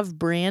 like the Dove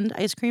brand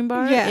ice cream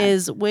bar, Yeah.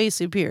 is way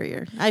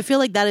superior. I feel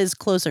like that is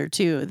closer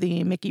to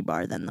the Mickey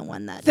bar than the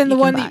one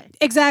that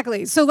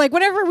Exactly. So like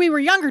whenever we were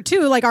younger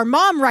too, like our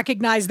mom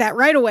recognized that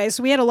right away.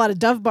 So we had a lot of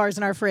Dove bars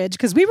in our fridge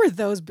because we were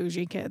those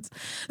bougie kids.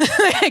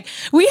 Like,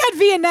 we had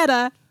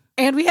Viennetta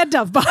and we had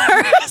Dove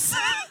bars.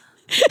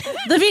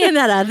 The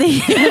Viennetta,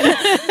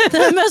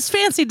 the most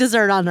fancy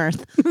dessert on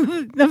earth.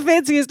 The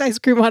fanciest ice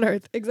cream on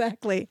earth.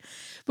 Exactly.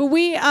 But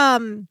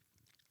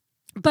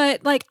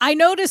but like I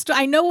know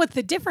what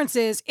the difference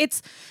is.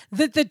 It's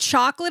that the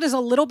chocolate is a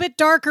little bit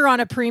darker on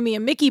a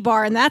premium Mickey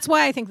bar, and that's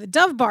why I think the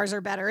Dove bars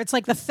are better. It's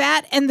like the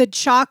fat and the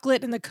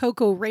chocolate and the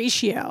cocoa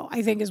ratio,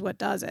 I think, is what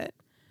does it.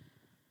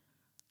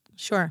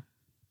 Sure.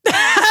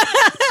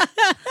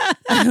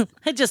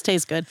 It just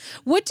tastes good.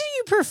 What do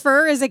you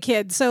prefer as a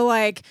kid? So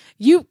like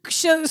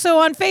so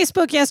on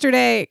Facebook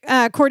yesterday,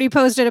 Courtney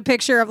posted a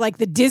picture of like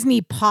the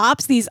Disney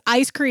Pops, these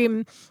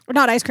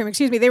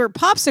they were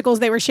popsicles.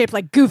 They were shaped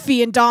like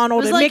Goofy and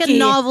Donald and like Mickey. A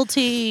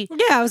novelty.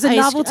 Yeah, it was a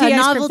novelty ice cream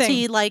novelty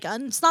thing. like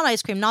it's not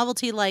ice cream,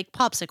 novelty like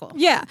popsicle.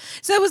 Yeah.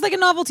 So it was like a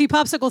novelty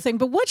popsicle thing.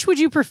 But which would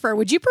you prefer?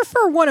 Would you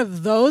prefer one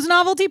of those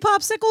novelty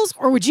popsicles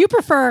or would you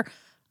prefer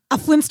a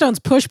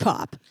Flintstones push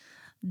pop?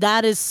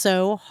 That is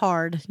so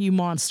hard, you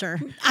monster.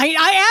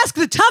 I ask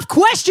the tough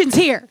questions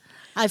here.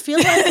 I feel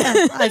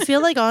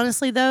like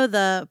honestly though,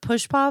 the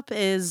push pop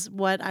is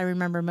what I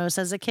remember most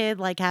as a kid,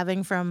 like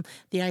having from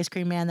the ice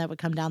cream man that would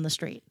come down the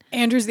street.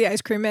 Andrew's the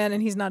ice cream man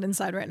and he's not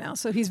inside right now.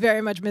 So he's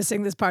very much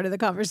missing this part of the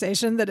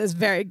conversation that is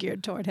very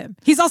geared toward him.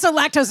 He's also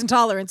lactose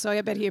intolerant, so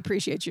I bet he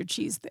appreciates your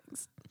cheese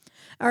things.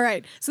 All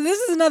right. So this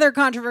is another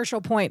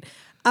controversial point.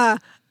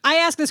 I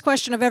ask this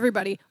question of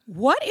everybody.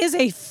 What is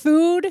a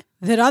food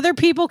that other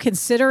people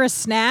consider a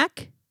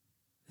snack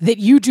that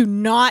you do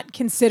not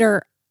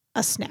consider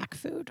a snack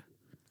food?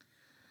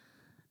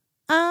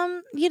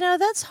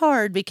 That's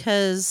hard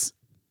because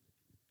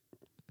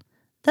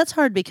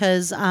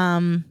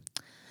I'm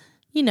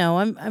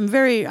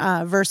very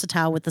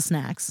versatile with the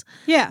snacks.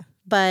 Yeah.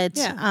 But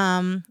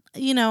Yeah.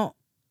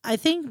 I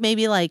think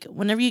maybe like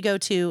whenever you go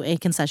to a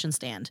concession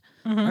stand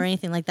or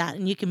anything like that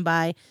and you can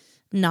buy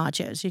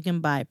nachos, you can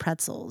buy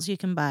pretzels, you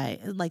can buy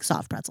like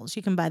soft pretzels,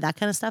 you can buy that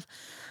kind of stuff.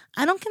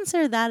 I don't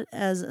consider that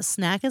as a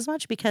snack as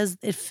much because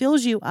it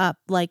fills you up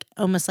like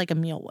almost like a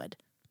meal would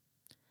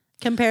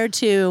compared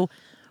to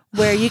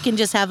where you can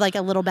just have like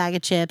a little bag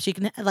of chips. You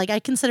can I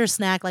consider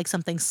snack like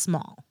something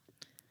small.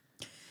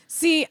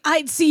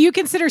 You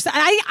consider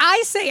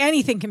I say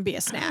anything can be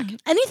a snack.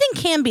 Anything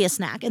can be a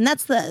snack, and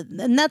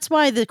that's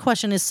why the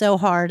question is so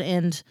hard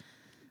and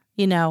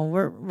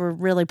we're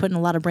really putting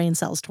a lot of brain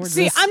cells towards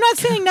this. I'm not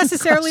saying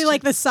necessarily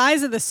like the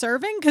size of the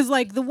serving, because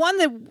like the one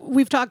that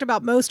we've talked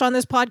about most on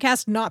this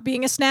podcast not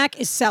being a snack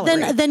is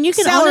celery. Then you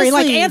can celery, honestly,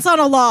 like ants on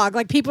a log.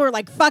 Like people are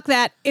like, fuck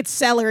that, it's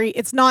celery.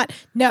 It's not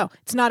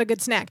a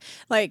good snack.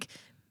 Like,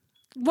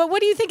 what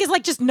do you think is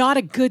like just not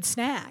a good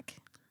snack?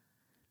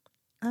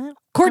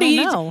 Courtney,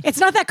 I don't know. It's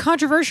not that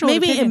controversial.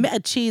 Maybe a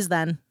cheese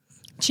then.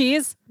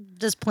 Cheese?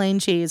 Just plain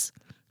cheese.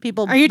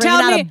 People are you bringing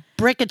telling out a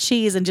brick of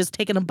cheese and just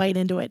taking a bite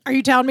into it. Are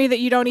you telling me that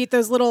you don't eat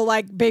those little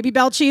like Baby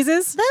Bell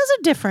cheeses? Those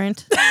are different.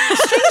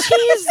 String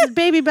cheese,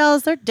 Baby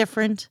Bells, they're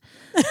different.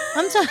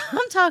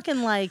 I'm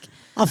talking like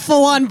a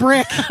full-on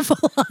brick. A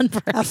full-on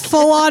brick. A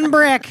full-on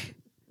brick.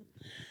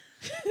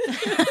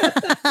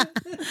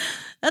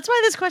 That's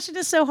why this question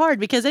is so hard,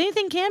 because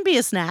anything can be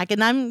a snack,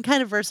 and I'm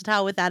kind of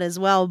versatile with that as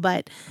well,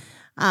 but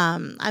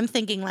I'm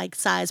thinking like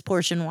size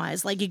portion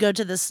wise. Like you go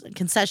to this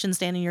concession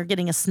stand and you're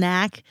getting a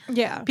snack.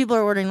 Yeah. People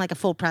are ordering like a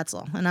full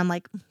pretzel and I'm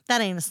like,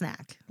 that ain't a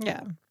snack.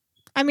 Yeah.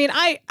 I mean,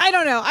 I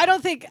don't know. I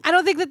don't think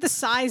that the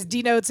size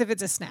denotes if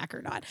it's a snack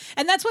or not.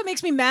 And that's what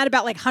makes me mad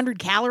about like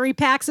 100-calorie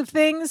packs of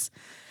things.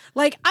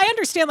 Like I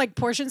understand like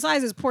portion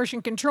size is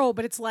portion control,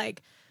 but it's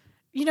like,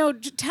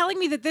 telling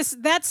me that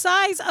that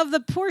size of the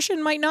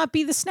portion might not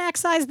be the snack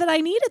size that I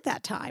need at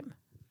that time.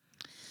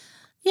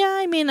 Yeah,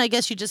 I mean, I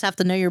guess you just have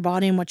to know your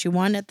body and what you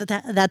want at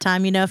that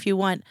time. If you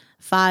want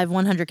 5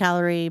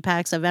 100-calorie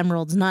packs of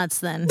Emerald's nuts,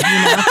 then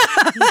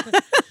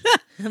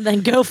then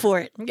go for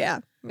it. Yeah.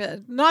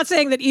 Not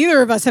saying that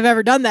either of us have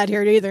ever done that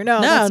here either.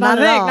 No, that's not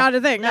a thing. Not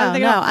a thing. No.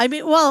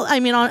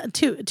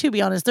 To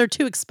be honest, they're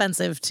too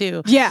expensive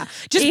to. Yeah,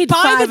 just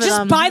buy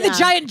the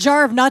giant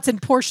jar of nuts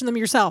and portion them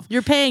yourself.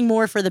 You're paying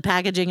more for the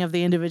packaging of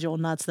the individual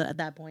nuts at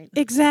that point.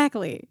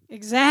 Exactly.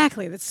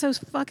 That's so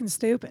fucking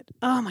stupid.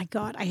 Oh my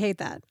god, I hate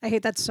that. I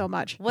hate that so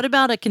much. What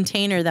about a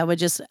container that would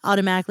just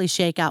automatically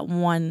shake out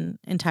one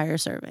entire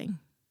serving?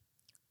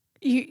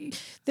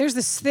 there's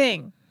this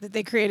thing that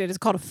they created. It's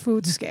called a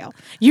food scale.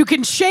 You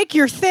can shake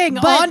your thing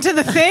onto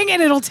the thing,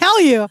 and it'll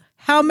tell you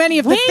how many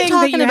of the things that you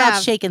have. We ain't talking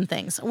about shaking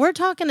things. We're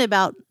talking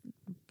about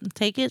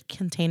take a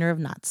container of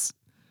nuts.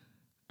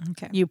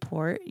 Okay. You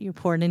pour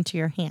it into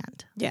your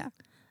hand. Yeah.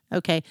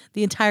 Okay.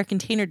 The entire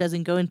container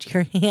doesn't go into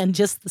your hand,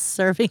 just the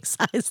serving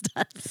size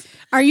does.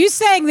 Are you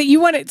saying that you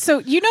want it? So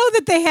you know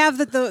that they have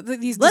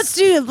these.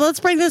 Let's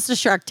bring this to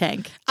Shark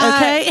Tank.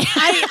 Okay.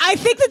 I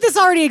think that this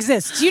already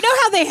exists. Do you know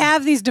how they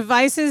have these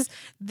devices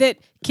that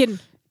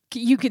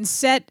you can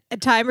set a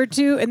timer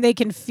to, and they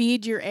can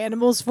feed your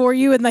animals for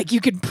you, and like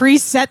you can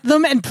preset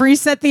them and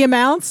preset the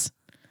amounts?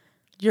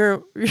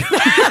 You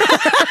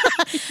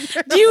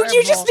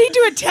just need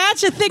to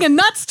attach a thing of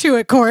nuts to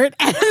it, Court,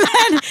 and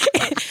then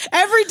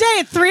every day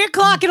at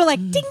 3:00 it'll like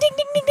ding ding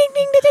ding ding ding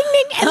ding ding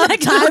ding, and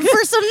like time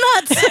for some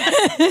nuts.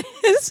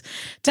 It's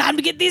time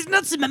to get these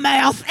nuts in my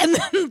mouth, and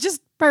then just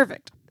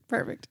perfect.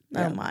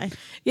 Oh my.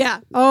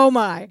 Yeah. Oh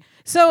my.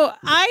 So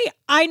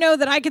I know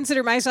that I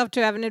consider myself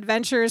to have an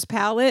adventurous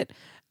palate.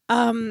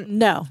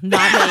 No, not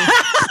me.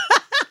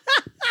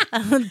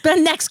 The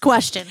next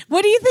question.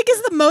 What do you think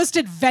is the most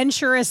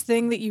adventurous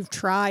thing that you've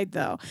tried,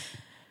 though?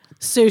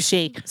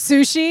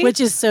 Sushi,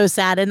 which is so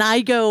sad. And I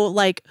go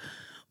like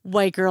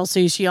white girl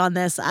sushi on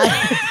this.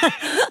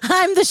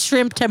 I'm the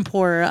shrimp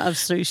tempura of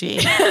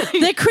sushi.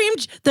 the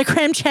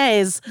creme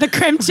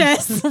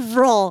cheese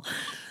roll.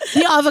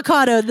 The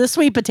avocado, the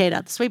sweet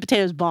potato. The sweet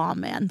potato's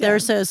bomb, man. They're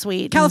so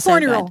sweet.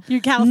 California so roll.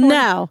 You California?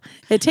 No.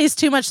 It tastes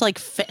too much like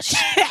fish.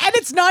 And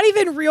it's not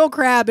even real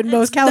crab in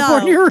most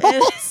California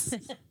rolls.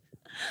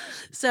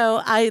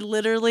 So I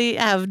literally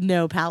have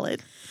no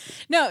palate.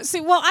 No, see,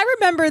 well, I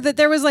remember that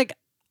there was like,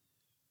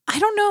 I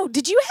don't know,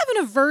 did you have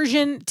an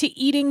aversion to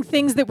eating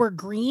things that were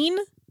green?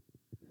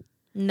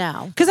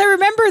 No. Because I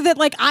remember that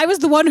like I was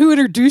the one who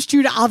introduced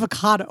you to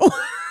avocado.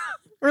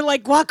 Or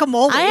like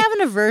guacamole. I have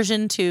an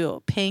aversion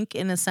to pink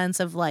in a sense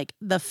of like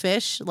the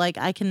fish. Like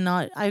I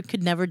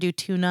could never do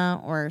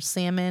tuna or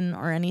salmon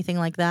or anything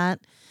like that.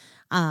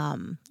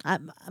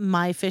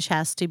 My fish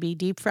has to be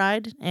deep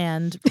fried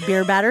and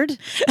beer battered,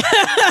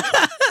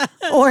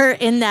 or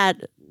in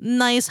that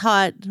nice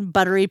hot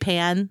buttery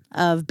pan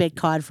of baked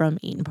cod from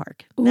Eaton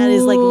Park. That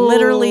is like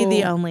literally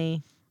the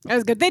only. That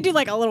was good. They do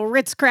like a little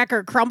Ritz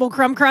cracker crumble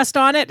crumb crust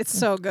on it. It's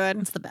so good.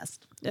 It's the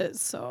best.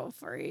 It's so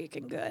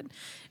freaking good.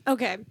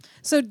 Okay,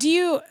 so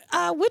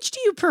which do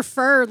you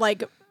prefer,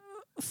 like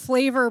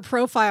flavor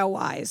profile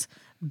wise?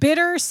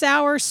 Bitter,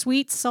 sour,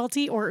 sweet,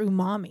 salty, or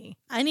umami?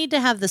 I need to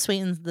have the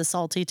sweet and the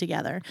salty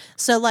together.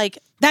 So like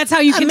that's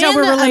how you can tell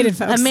we're related,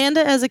 folks.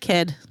 Amanda as a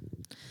kid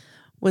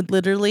would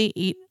literally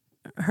eat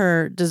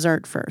her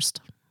dessert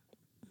first.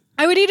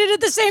 I would eat it at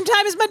the same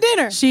time as my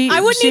dinner.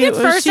 I wouldn't eat it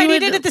first. I'd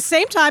eat it at the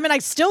same time, and I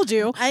still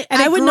do.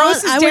 I would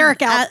grosses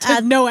Derek out to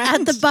no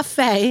end. At the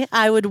buffet,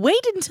 I would wait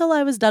until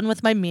I was done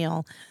with my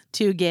meal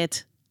to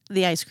get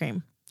the ice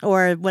cream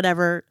or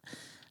whatever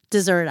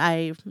dessert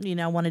I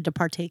wanted to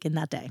partake in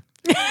that day.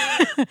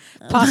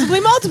 Possibly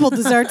multiple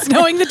desserts,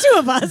 knowing the two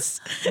of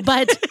us.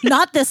 But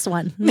not this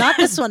one. Not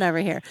this one over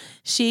here.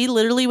 She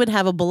literally would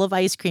have a bowl of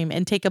ice cream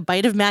and take a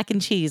bite of mac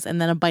and cheese and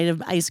then a bite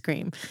of ice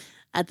cream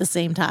at the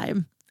same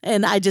time.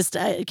 And I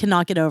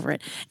cannot get over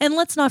it. And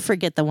let's not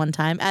forget the one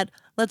time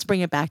let's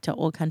bring it back to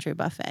Old Country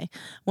Buffet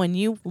when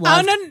you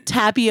loved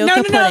tapioca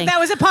pudding. No, that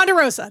was at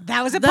Ponderosa.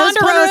 That was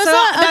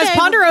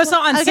Ponderosa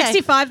on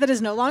 65 that is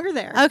no longer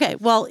there. Okay,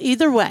 well,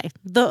 either way,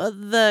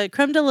 the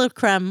creme de la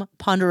creme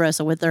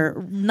Ponderosa with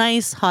their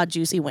nice, hot,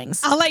 juicy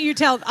wings. I'll let you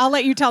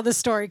tell this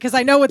story because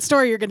I know what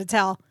story you're going to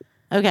tell.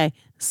 Okay,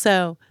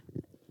 so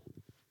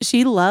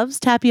she loves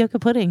tapioca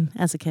pudding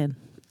as a kid.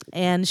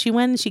 And she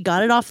went and she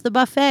got it off the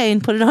buffet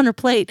and put it on her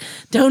plate.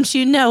 Don't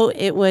you know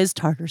it was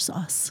tartar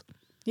sauce?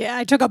 Yeah,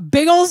 I took a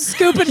big old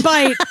scoop and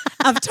bite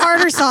of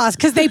tartar sauce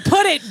because they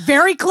put it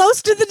very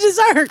close to the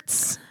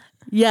desserts.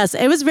 Yes,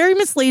 it was very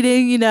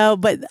misleading,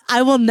 but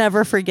I will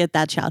never forget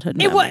that childhood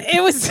memory.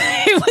 It was.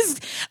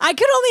 I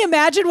could only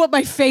imagine what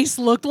my face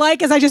looked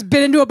like as I just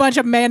bit into a bunch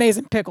of mayonnaise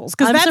and pickles.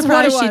 Because that's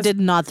what it was. She did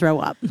not throw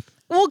up.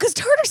 Well, because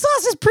tartar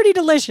sauce is pretty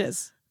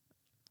delicious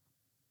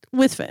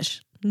with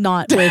fish.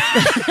 Not with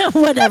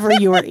whatever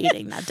you were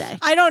eating that day.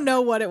 I don't know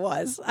what it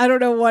was.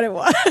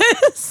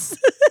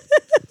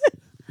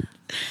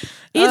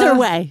 Either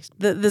way,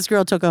 this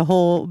girl took a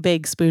whole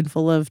big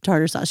spoonful of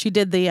tartar sauce. She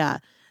did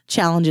the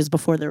challenges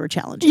before there were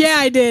challenges. Yeah,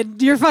 I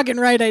did. You're fucking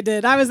right. I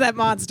did. I was that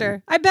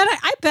monster. I bet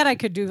I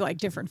could do like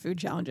different food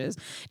challenges.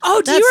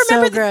 Oh, do you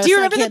remember? So do you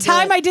remember the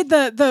time I did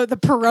the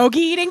pierogi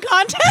eating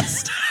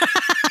contest?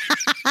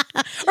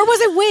 Or was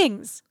it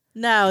wings?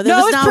 No, it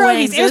was not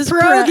pierogies. wings. It was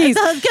pierogies.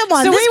 Come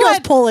on, this girl's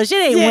Polish.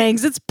 It ain't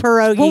wings. It's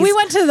pierogies. Well, we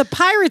went to the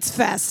Pirates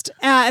Fest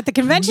at the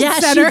convention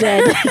center.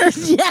 Yes,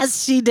 she did.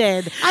 Yes, she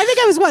did. I think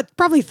I was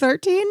probably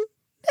 13. I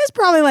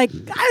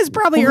was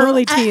probably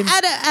early teens.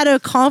 At a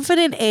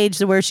confident age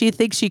where she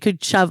thinks she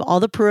could shove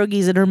all the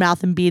pierogies in her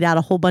mouth and beat out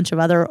a whole bunch of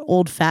other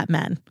old fat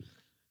men.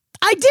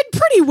 I did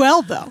pretty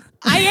well, though.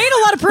 I ate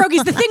a lot of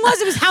pierogies. The thing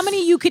was, it was how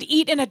many you could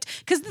eat in a,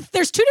 because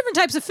there's two different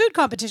types of food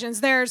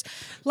competitions. There's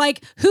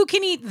like who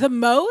can eat the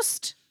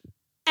most,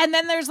 and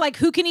then there's like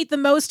who can eat the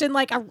most in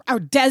like a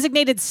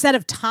designated set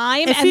of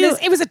time.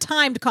 It was a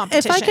timed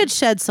competition. If I could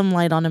shed some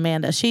light on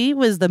Amanda, she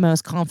was the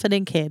most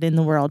confident kid in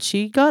the world.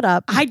 She got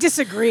up. I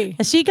disagree.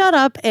 She got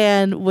up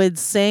and would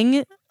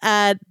sing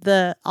at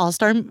the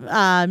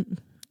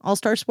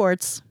All-Star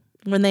Sports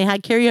when they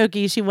had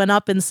karaoke. She went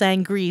up and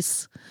sang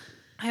Grease.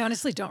 I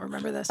honestly don't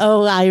remember this.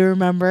 Oh, I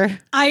remember.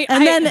 Listeners,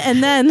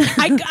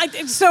 I'm going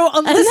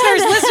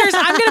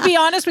to be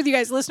honest with you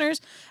guys, listeners.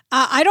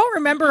 I don't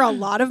remember a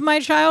lot of my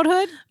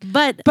childhood,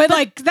 but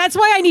like that's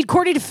why I need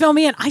Courtney to fill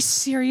me in. I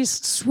swear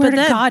to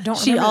God, don't.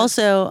 She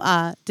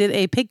also did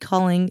a pig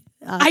calling.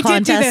 I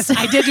contest. did do this.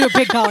 I did do a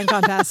pig calling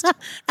contest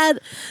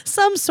at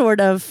some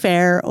sort of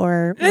fair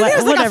or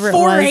like whatever a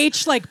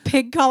 4-H like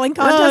pig calling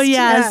contest. Oh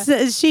yeah.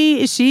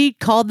 She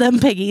called them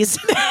piggies.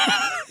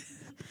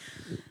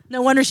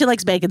 No wonder she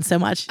likes bacon so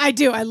much. I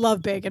do. I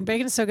love bacon.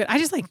 Bacon is so good. I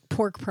just like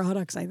pork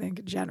products, I think,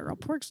 in general.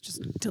 Pork's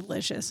just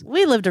delicious.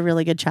 We lived a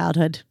really good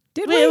childhood.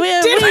 Did we?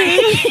 Did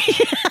we?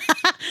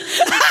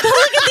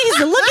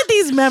 Look at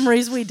these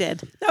memories we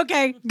did.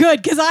 Okay,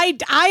 good, because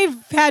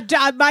I've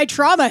had my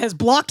trauma has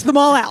blocked them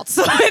all out,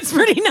 so it's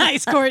pretty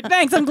nice, Court.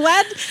 Thanks. I'm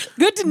glad.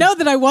 Good to know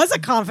that I was a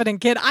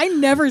confident kid. I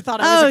never thought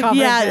I was a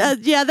confident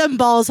kid. Yeah, them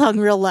balls hung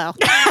real low.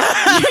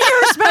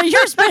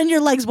 You're spreading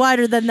your legs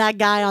wider than that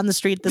guy on the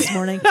street this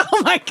morning.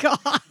 Oh my God.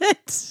 I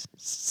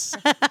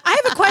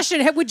have a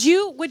question. Would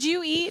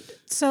you eat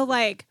so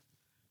like?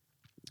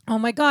 Oh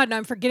my God! Now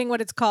I'm forgetting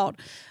what it's called.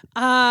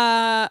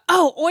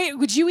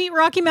 Would you eat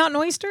Rocky Mountain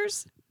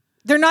oysters?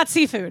 They're not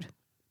seafood.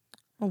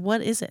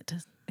 What is it?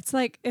 It's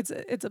like it's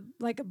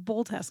like a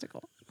bull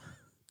testicle.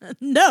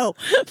 No,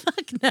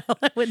 fuck no,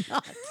 I would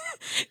not.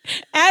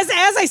 As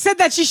I said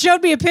that, she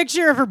showed me a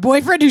picture of her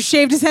boyfriend who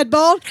shaved his head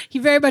bald. He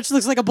very much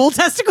looks like a bull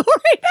testicle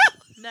right now.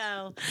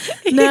 No.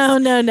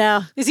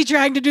 Is he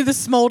trying to do the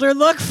smolder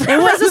look? It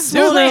was a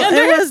smolder.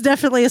 It was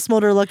definitely a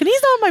smolder look, and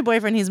he's not my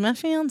boyfriend. He's my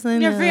fiance.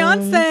 Your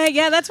fiance,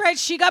 yeah, that's right.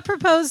 She got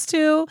proposed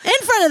to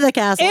in front of the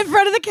castle. In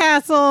front of the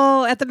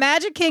castle at the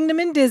Magic Kingdom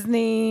in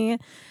Disney.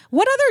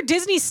 What other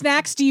Disney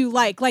snacks do you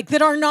like? Like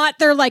that are not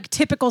they're like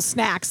typical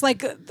snacks.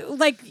 Like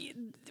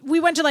we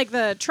went to like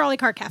the Trolley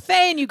Car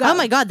Cafe, and you got oh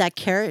my God, that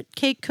carrot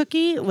cake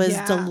cookie was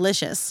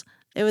delicious.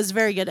 It was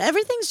very good.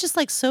 Everything's just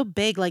like so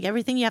big, like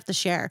everything you have to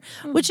share,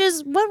 which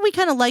is what we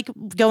kind of like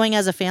going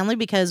as a family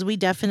because we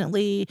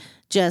definitely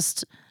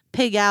just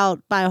pig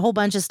out, buy a whole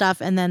bunch of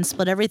stuff, and then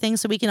split everything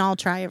so we can all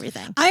try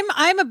everything.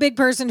 I'm a big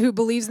person who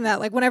believes in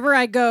that. Like whenever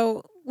I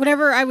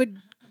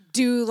would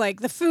do like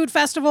the food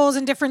festivals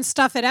and different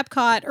stuff at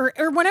Epcot,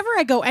 or whenever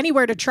I go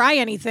anywhere to try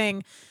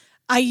anything,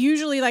 I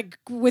usually like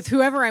with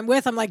whoever I'm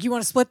with, I'm like, you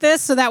want to split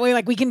this? So that way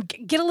like we can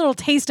get a little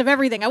taste of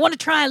everything. I want to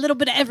try a little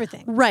bit of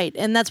everything. Right.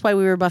 And that's why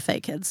we were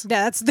buffet kids.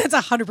 Yeah, that's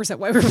 100%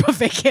 why we're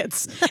buffet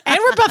kids. And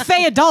we're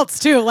buffet adults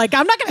too. Like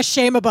I'm not going to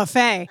shame a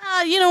buffet.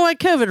 You know what?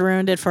 COVID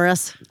ruined it for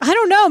us. I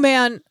don't know,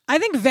 man. I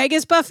think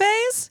Vegas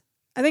buffets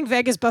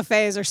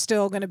are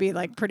still going to be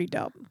like pretty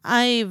dope.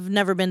 I've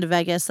never been to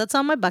Vegas. That's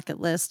on my bucket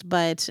list,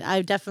 but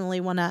I definitely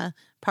want to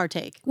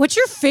partake. What's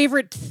your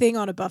favorite thing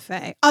on a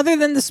buffet other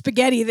than the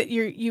spaghetti that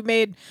you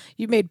made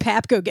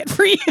Pap go get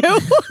for you?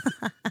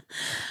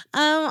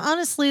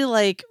 Honestly,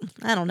 like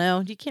I don't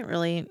know. You can't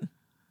really.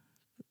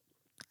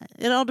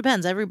 It all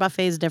depends. Every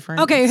buffet is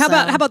different. Okay, how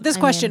about this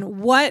question?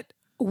 What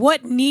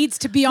needs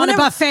to be on a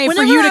buffet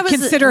for you to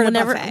consider it a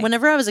buffet?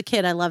 Whenever I was a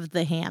kid, I loved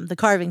the ham, the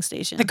carving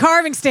station. The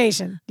carving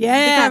station.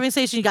 Yeah. The carving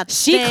station, you got the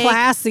She steak.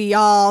 classy,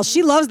 y'all.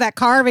 She loves that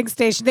carving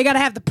station. They got to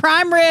have the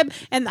prime rib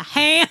and the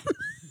ham.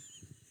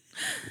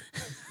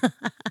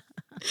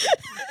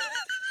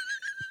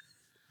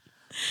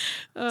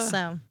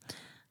 So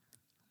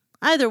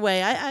either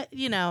way, I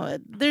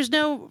there's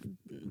no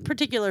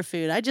particular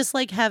food. I just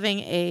like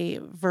having a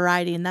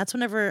variety, and that's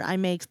whenever I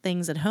make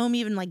things at home,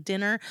 even like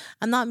dinner.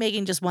 I'm not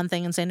making just one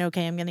thing and saying,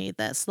 okay, I'm gonna eat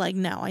this. Like,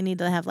 no, I need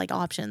to have like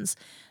options.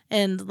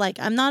 And like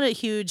I'm not a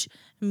huge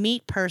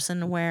meat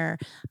person where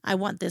I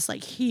want this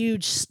like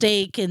huge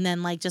steak and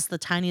then like just the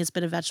tiniest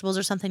bit of vegetables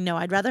or something. No,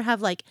 I'd rather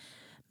have like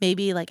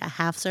maybe like a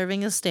half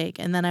serving of steak,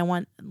 and then I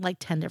want like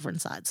 10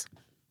 different sides.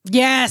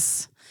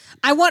 Yes.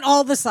 I want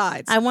all the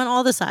sides. And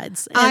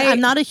I'm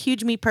not a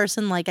huge meat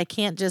person. Like I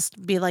can't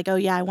just be like, oh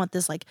yeah, I want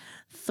this like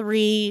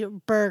 3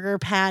 burger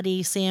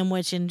patty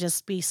sandwich and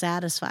just be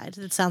satisfied.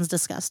 It sounds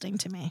disgusting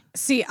to me.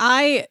 See,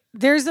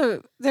 there's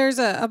a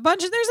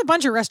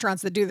bunch of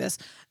restaurants that do this,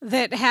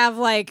 that have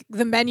like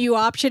the menu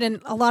option,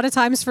 and a lot of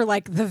times for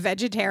like the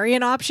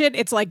vegetarian option,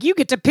 it's like you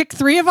get to pick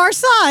 3 of our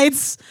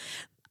sides.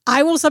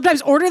 I will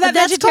sometimes order that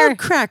That's vegetarian.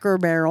 called Cracker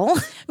Barrel.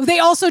 They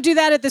also do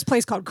that at this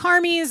place called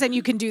Carmi's, and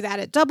you can do that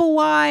at Double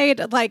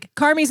Wide. Like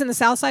Carmi's in the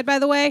South Side, by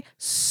the way,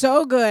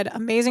 so good.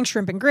 Amazing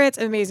shrimp and grits,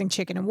 amazing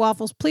chicken and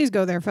waffles. Please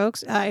go there,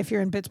 folks, if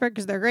you're in Pittsburgh,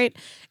 because they're great.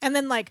 And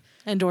then like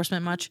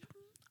Endorsement much?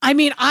 I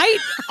mean,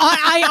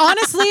 I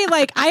honestly,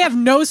 like, I have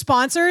no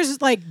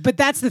sponsors, like, but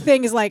that's the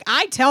thing is, like,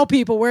 I tell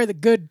people where the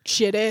good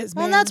shit is,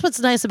 man. Well, that's what's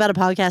nice about a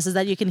podcast is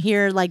that you can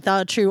hear like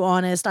the true,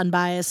 honest,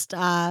 unbiased,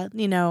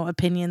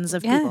 opinions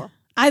of people.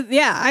 I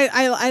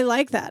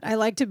like that. I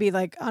like to be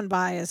like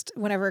unbiased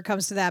whenever it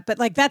comes to that. But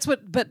like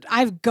but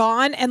I've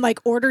gone and like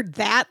ordered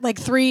that like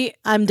three.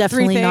 I'm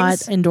definitely three not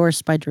things.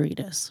 endorsed by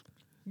Doritos.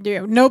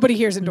 Yeah, nobody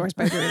here's endorsed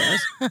by Doritos.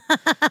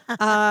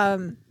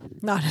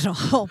 Not at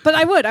all. But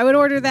I would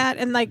order that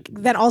and like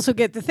then also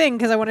get the thing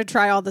because I want to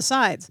try all the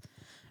sides.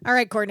 All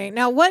right, Courtney.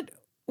 Now what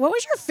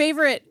was your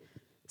favorite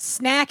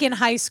snack in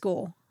high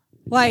school?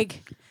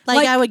 Like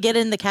I would get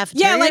in the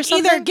cafeteria. yeah, like or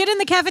something? either get in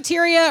the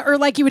cafeteria or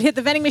like you would hit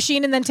the vending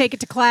machine and then take it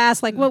to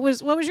class. Like what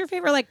was your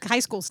favorite like high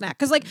school snack?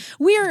 Because like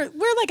we're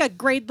like a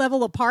grade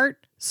level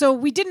apart, so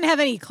we didn't have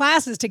any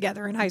classes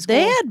together in high school.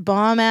 They had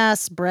bomb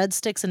ass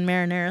breadsticks and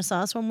marinara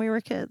sauce when we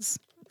were kids.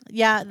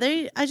 Yeah,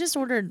 I just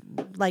ordered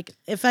like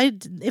if they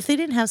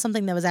didn't have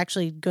something that was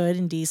actually good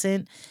and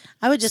decent,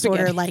 I would just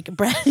order like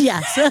bread.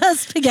 Yes,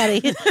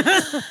 spaghetti.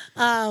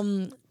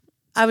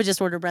 I would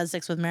just order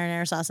breadsticks with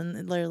marinara sauce and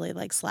it literally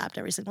like slapped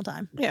every single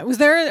time. Yeah, was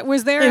there? It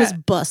was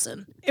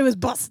bussin'. It was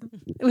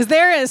bussin'. Was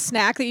there a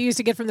snack that you used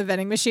to get from the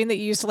vending machine that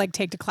you used to like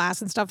take to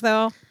class and stuff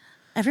though?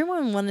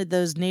 Everyone wanted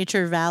those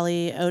Nature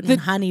Valley oat and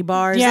honey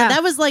bars. Yeah.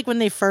 That was like when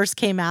they first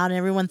came out and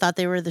everyone thought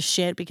they were the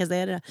shit because they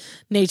had a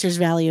Nature's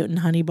Valley oat and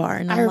honey bar.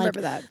 And I I'm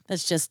remember like, that.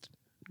 That's just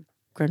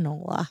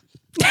granola.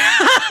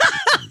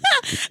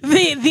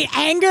 The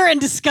anger and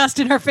disgust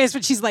in her face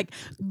when she's like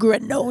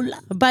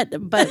granola. But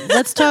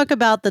let's talk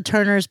about the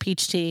Turner's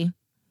peach tea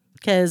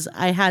because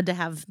I had to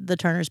have the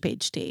Turner's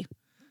peach tea.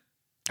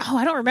 Oh,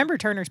 I don't remember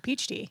Turner's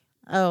peach tea.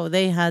 Oh,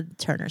 they had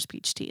Turner's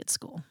peach tea at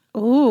school.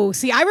 Ooh,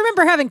 see, I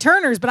remember having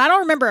Turner's, but I don't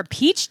remember a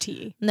peach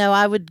tea. No,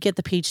 I would get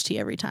the peach tea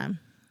every time.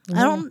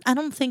 I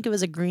don't think it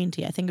was a green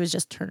tea. I think it was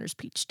just Turner's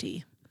peach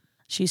tea.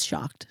 She's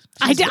shocked.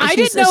 I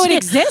didn't know it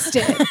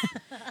existed.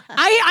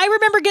 I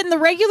remember getting the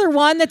regular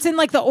one that's in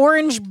like the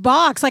orange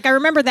box. Like I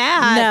remember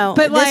that. No,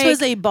 but this like,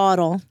 was a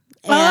bottle.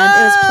 And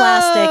it was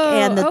plastic,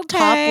 and the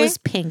top okay. was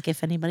pink,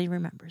 if anybody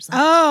remembers that.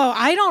 Oh,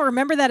 I don't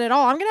remember that at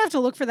all. I'm going to have to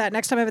look for that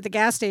next time I'm at the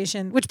gas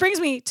station, which brings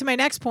me to my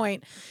next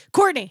point.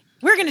 Courtney,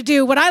 we're going to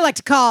do what I like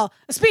to call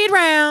a speed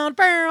round.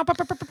 I'm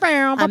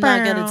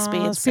not good at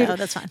speed, so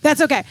that's fine.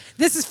 That's okay.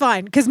 This is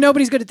fine because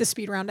nobody's good at the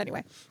speed round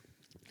anyway.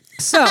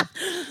 So,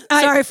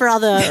 Sorry for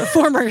all the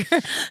former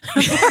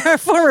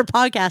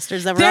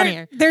podcasters that were on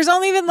here. There's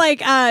only been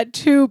like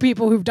 2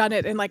 people who've done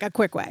it in like a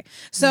quick way.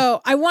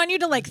 So I want you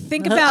to like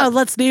think about.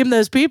 Let's name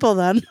those people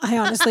then. I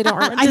honestly don't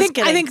remember. I think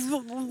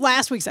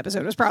last week's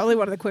episode was probably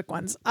one of the quick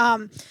ones.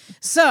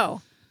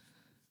 So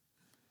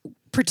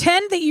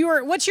pretend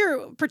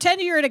that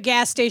pretend you're at a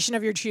gas station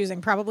of your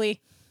choosing, probably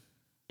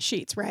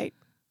Sheetz, right?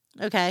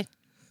 Okay.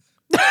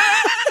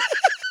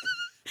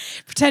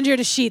 Pretend you're at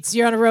a Sheetz.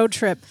 You're on a road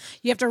trip.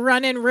 You have to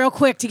run in real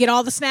quick to get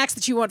all the snacks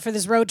that you want for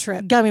this road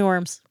trip. Gummy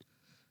worms.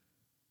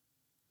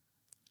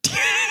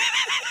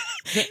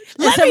 Let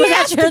me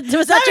ask the question.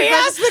 Listen, Let me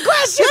ask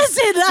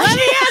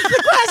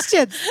the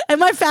question.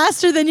 Am I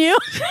faster than you?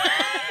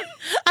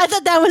 I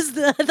thought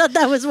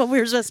that was what we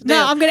were supposed to do.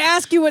 No, I'm going to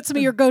ask you what some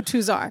of your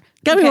go-tos are.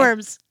 Gummy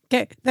worms.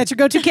 Okay, that's your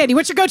go-to candy.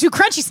 What's your go-to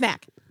crunchy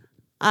snack?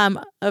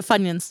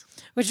 Funyuns.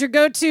 What's your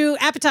go-to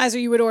appetizer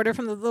you would order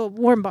from the little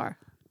warm bar?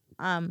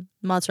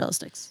 Mozzarella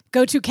sticks.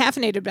 Go-to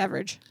caffeinated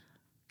beverage.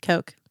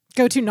 Coke.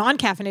 Go-to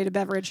non-caffeinated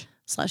beverage.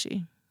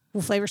 Slushy.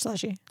 What flavor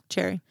slushy?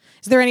 Cherry.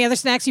 Is there any other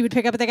snacks you would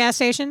pick up at the gas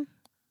station?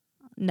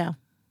 No.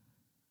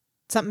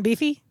 Something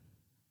beefy?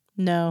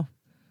 No.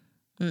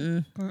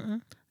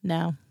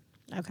 No.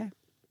 Okay.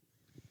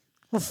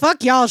 Well,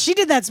 fuck y'all. She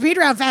did that speed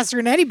round faster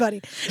than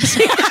anybody.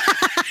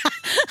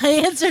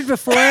 I answered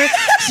before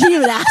she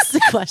even asked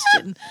the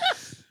question.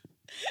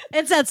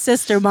 It's that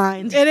sister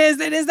mind. It is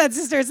that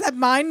sister. It's that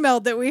mind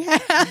meld that we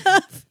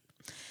have.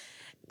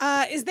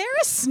 Is there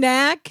a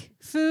snack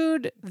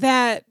food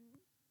that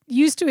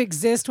used to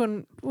exist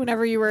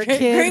whenever you were a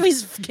kid?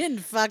 Gravy's getting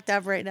fucked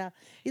up right now.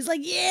 He's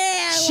like,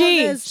 yeah,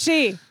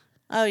 she.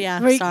 Oh yeah,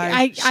 sorry.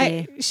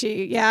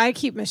 I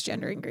keep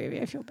misgendering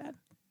Gravy. I feel bad.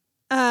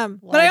 Well,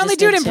 but I only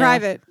do it in too.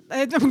 private.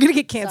 I'm gonna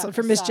get canceled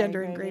for Sorry,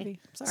 misgendering Gravy.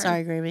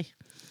 Sorry, Gravy.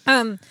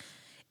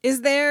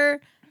 Is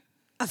there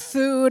a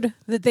food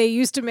that they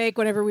used to make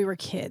whenever we were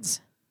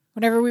kids,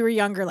 whenever we were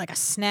younger, like a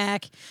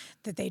snack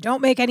that they don't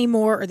make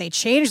anymore or they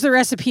changed the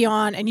recipe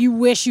on and you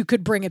wish you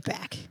could bring it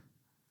back?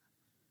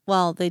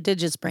 Well, they did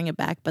just bring it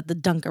back, but the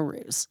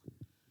Dunkaroos.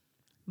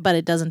 But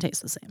it doesn't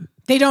taste the same.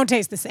 They don't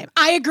taste the same.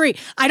 I agree.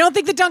 I don't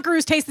think the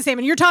Dunkaroos taste the same.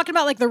 And you're talking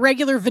about like the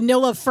regular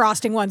vanilla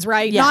frosting ones,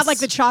 right? Yes. Not like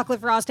the chocolate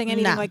frosting,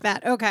 anything No. like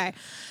that. Okay.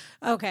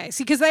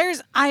 See, because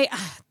there's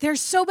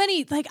so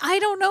many, like, I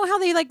don't know how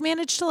they like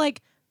manage to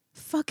like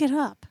fuck it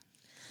up.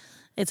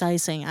 It's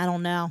icing. I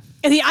don't know.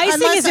 And the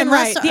icing isn't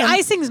right. The um,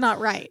 icing's not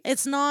right.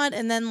 It's not.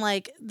 And then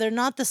like they're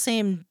not the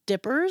same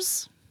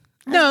dippers.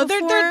 No,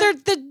 before. they're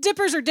the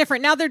dippers are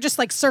different. Now they're just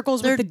like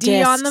circles They're with the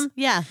D on discs. them.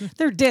 Yeah.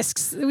 They're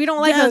discs. We don't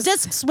like those.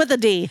 Discs with a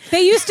D.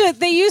 They used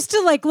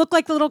to like look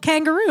like the little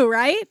kangaroo,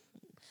 right?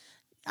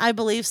 I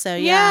believe so.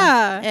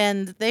 Yeah.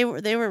 And they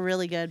were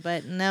really good,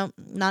 but no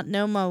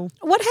mo.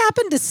 What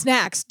happened to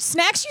snacks?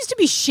 Snacks used to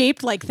be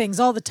shaped like things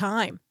all the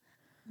time.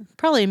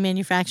 Probably a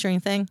manufacturing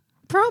thing.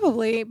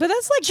 Probably, but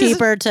that's like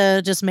Cheaper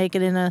to just make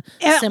it in a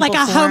simple like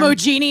a form.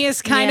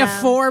 homogeneous kind of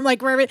form,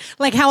 like where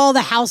like how all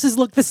the houses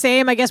look the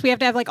same. I guess we have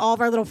to have like all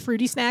of our little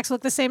fruity snacks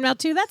look the same now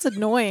too. That's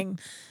annoying.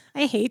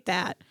 I hate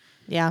that.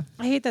 Yeah.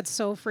 I hate that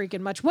so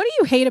freaking much. What do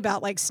you hate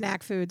about like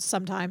snack foods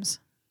sometimes?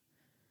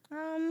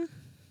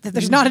 That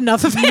there's not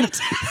enough of it.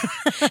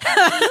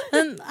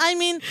 I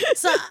mean,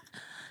 so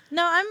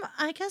no,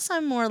 I guess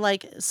I'm more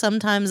like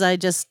sometimes I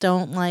just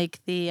don't like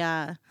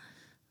the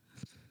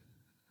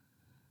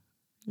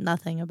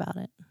nothing about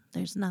it.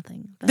 There's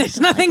nothing. There's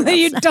nothing that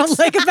you don't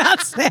like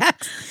about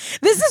snacks.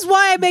 This is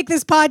why I make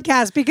this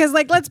podcast because,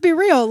 like, let's be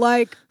real.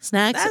 Like,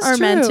 snacks that's are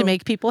meant to true.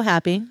 make people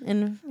happy,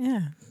 and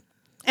Yeah.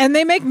 And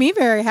they make me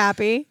very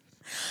happy.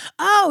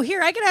 Oh,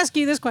 here, I can ask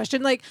you this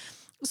question. Like,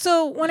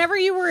 so whenever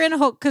you were in,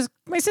 because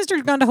my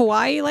sister's gone to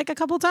Hawaii like a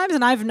couple of times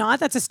and I've not,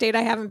 that's a state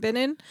I haven't been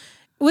in.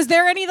 Was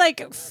there any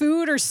like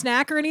food or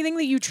snack or anything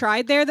that you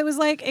tried there that was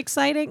like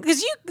exciting?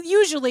 Because you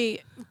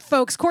usually,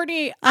 folks,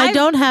 Courtney, I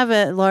don't have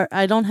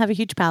a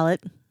huge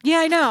palate. Yeah,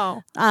 I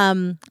know.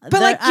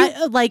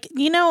 But like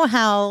you know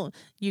how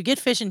you get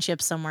fish and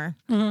chips somewhere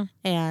Mm-hmm.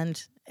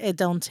 and it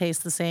don't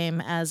taste the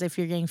same as if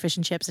you're getting fish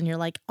and chips and you're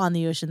like on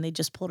the ocean, they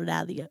just pulled it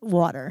out of the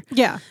water.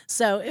 Yeah.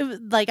 So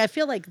I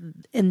feel like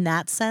in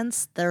that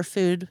sense, their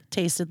food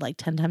tasted like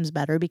 10 times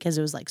better because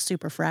it was like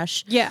super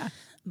fresh. Yeah.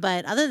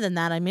 But other than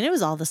that, I mean, it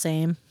was all the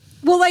same.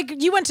 Well,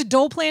 like you went to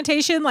Dole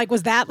Plantation. Like,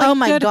 was that like Oh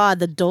my good? God,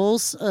 the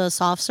Dole's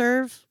soft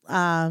serve,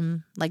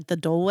 like the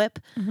Dole Whip,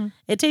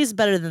 it tastes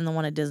better than the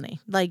one at Disney.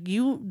 Like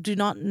you do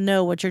not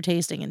know what you're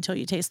tasting until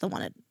you taste the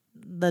one at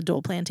the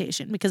Dole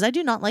Plantation because I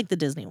do not like the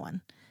Disney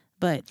one,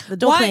 but the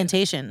Dole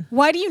Plantation.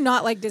 Why do you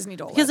not like Disney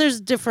Dole? Because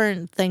there's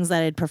different things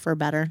that I'd prefer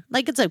better.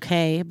 Like it's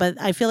okay, but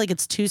I feel like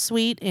it's too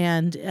sweet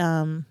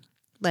and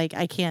like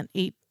I can't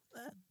eat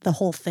the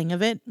whole thing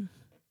of it.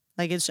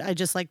 Like I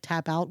just like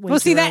tap out. Way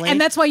too that, early.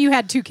 and that's why you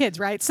had two kids,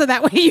 right? So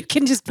that way you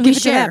can just give it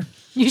to them.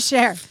 You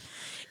share.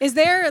 Is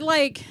there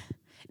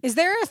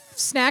a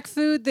snack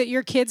food that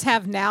your kids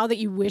have now that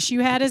you wish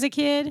you had as a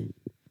kid?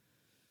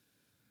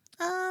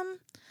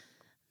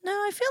 No,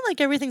 I feel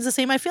like everything's the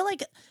same. I feel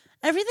like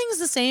everything's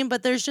the same,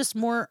 but there's just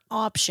more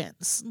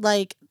options.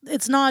 Like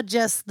it's not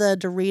just the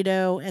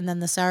Dorito and then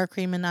the sour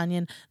cream and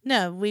onion.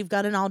 No, we've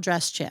got an all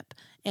dressed chip,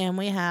 and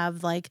we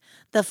have like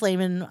the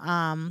flaming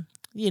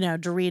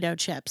Dorito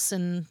chips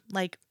and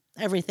like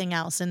everything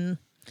else. And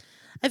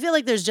I feel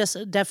like there's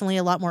just definitely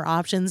a lot more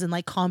options and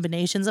like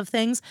combinations of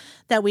things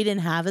that we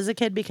didn't have as a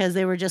kid because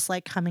they were just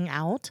like coming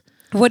out.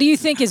 What do you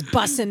think is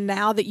bussin'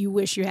 now that you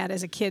wish you had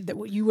as a kid that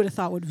what you would have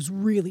thought was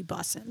really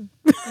bussin'?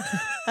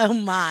 Oh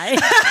my.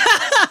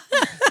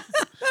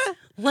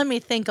 Let me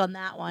think on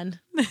that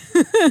one.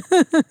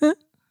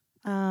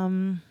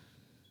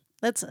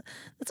 That's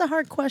a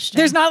hard question.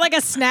 There's not like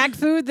a snack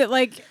food that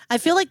like I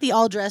feel like the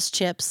all dressed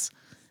chips,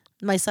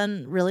 my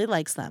son really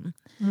likes them.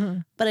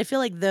 But I feel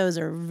like those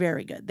are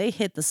very good. They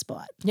hit the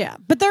spot. yeah,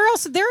 but they're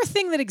a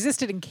thing that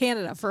existed in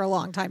Canada for a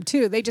long time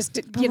too. They just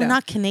We're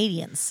not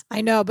Canadians.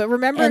 I know, but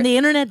remember, And the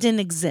internet didn't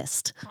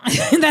exist.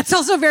 that's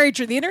also very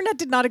true. The internet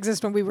did not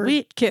exist when we were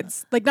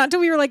kids. Like not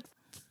until we were like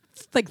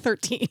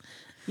 13.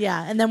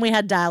 Yeah. And then we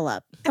had dial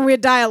up. And we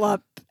had dial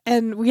up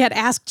and we had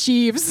Ask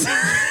Jeeves.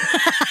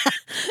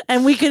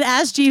 And we could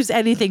ask Jeeves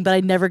anything, but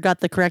I never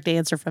got the correct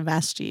answer from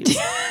Ask Jeeves.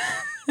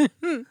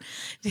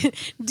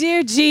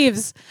 Dear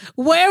Jeeves,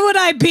 where would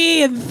I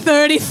be in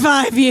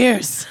 35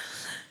 years?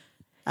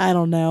 I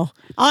don't know.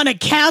 On a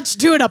couch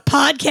doing a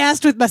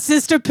podcast with my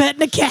sister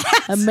petting a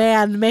cat.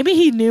 Man, maybe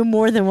he knew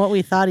more than what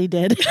we thought he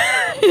did.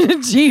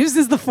 Jeeves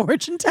is the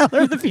fortune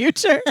teller of the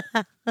future.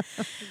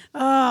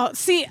 Oh,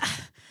 see,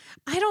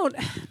 I don't.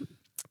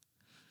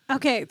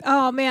 Okay.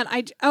 Oh man.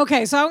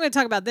 Okay. So I'm going to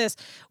talk about this.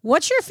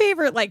 What's your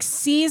favorite like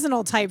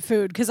seasonal type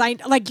food? Because I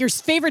like your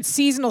favorite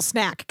seasonal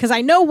snack. Because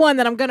I know one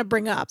that I'm going to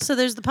bring up. So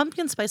there's the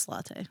pumpkin spice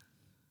latte.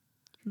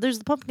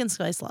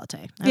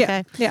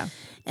 Okay. Yeah.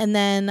 And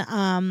then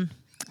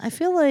I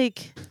feel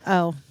like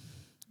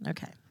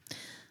okay.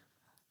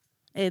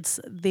 It's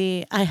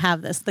I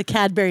have the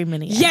Cadbury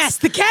mini eggs. Yes,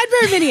 the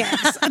Cadbury mini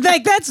eggs.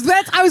 Like that's.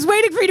 I was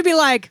waiting for you to be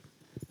like,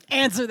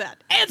 answer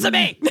that. Answer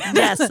me.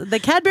 Yes, the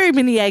Cadbury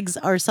mini eggs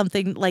are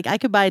something like I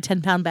could buy a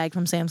 10-pound bag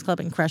from Sam's Club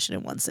and crush it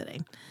in one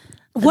sitting.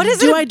 What is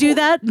Do I do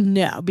that?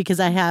 No,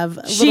 because I have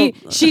She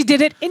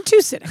did it in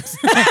 2 sittings.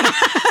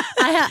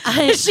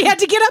 She had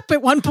to get up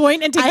at one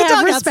point and take the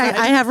dog outside.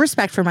 I have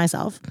respect for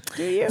myself.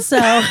 Do you? So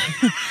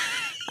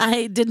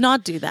I did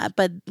not do that,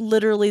 but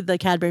literally the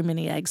Cadbury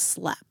mini eggs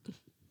slap.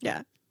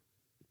 Yeah.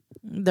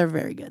 They're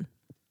very good.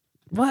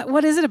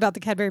 What is it about the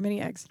Cadbury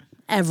mini eggs?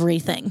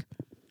 Everything.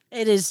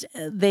 It is.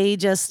 They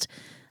just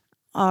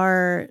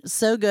are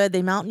so good.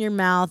 They melt in your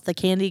mouth. The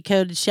candy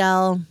coated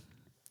shell,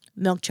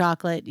 milk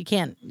chocolate. You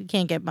can't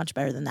get much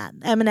better than that.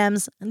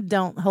 M&Ms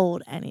don't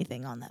hold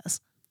anything on those.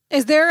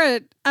 Is there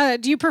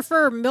do you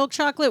prefer milk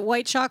chocolate,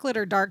 white chocolate,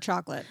 or dark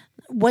chocolate?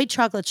 White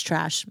chocolate's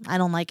trash. I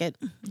don't like it.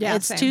 Yeah,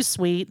 it's same. too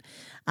sweet.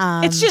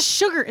 It's just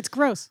sugar. It's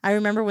gross. I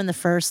remember when the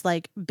first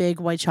like big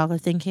white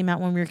chocolate thing came out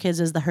when we were kids.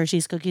 It was the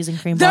Hershey's cookies and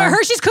cream The bar.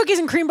 Hershey's cookies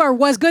and cream bar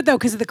was good though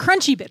because of the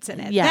crunchy bits in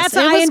it. Yes,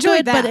 I was enjoyed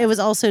good, that. but it was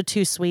also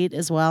too sweet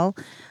as well.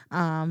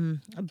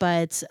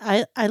 But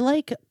I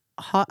like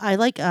hot.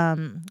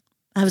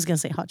 I was gonna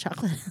say hot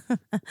chocolate,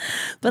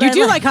 but you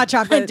do like hot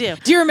chocolate. I do.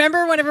 Do you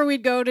remember whenever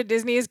we'd go to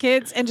Disney as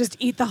kids and just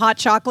eat the hot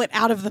chocolate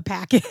out of the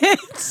packet?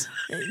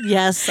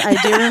 Yes, I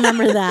do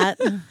remember that.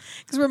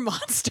 Because we're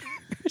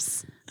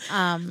monsters.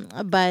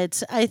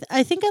 But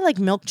I think I like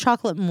milk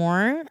chocolate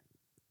more.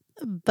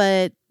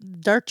 But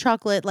dark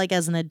chocolate, like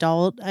as an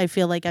adult, I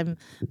feel like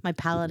my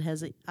palate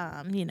has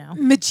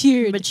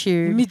Matured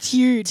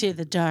to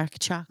the dark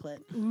chocolate.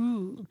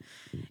 Ooh.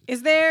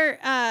 Is there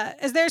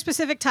a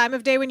specific time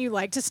of day when you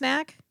like to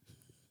snack?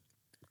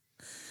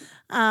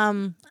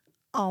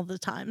 All the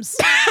times.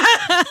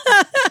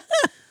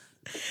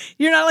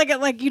 You're not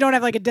like you don't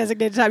have like a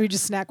designated time. You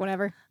just snack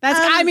whenever.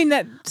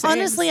 That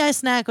Honestly, I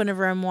snack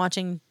whenever I'm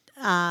watching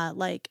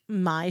like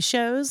my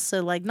shows.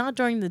 So like not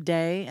during the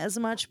day as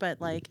much,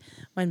 but like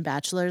when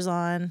Bachelor's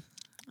on,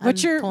 I'm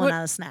pulling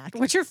out a snack.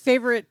 What's your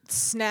favorite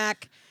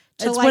snack?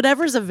 It's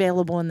whatever's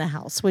available in the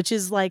house, which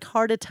is like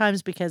hard at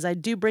times because I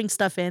do bring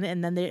stuff in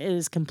and then it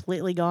is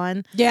completely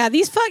gone. Yeah,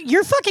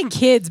 your fucking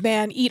kids,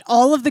 man, eat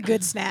all of the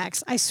good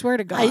snacks. I swear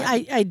to God.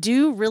 I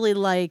do really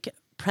like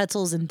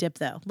pretzels and dip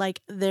though.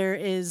 Like there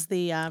is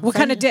the what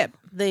kind of dip?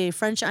 The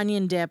French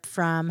onion dip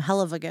from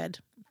Hell of a Good,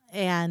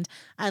 and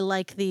I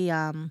like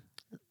the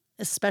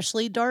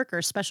especially dark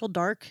or special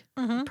dark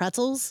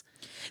pretzels.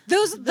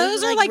 Those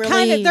are like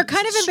really they're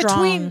kind of in strong.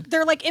 between.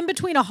 They're like in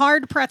between a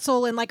hard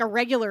pretzel and like a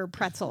regular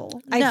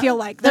pretzel. I No, feel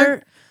like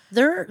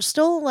they're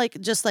still like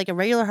just like a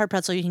regular hard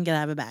pretzel you can get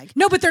out of a bag.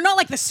 no, but they're not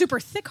like the super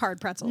thick hard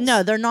pretzels.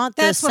 No, they're not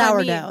the That's what I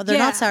mean. sourdough. They're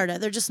Yeah. not sourdough.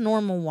 They're just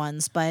normal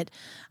ones, but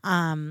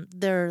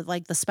they're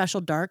like the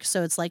special dark,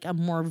 so it's like a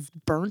more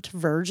burnt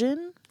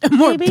version.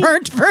 more maybe.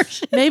 burnt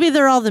version. Maybe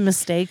they're all the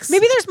mistakes.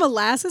 Maybe there's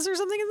molasses or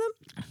something in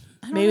them.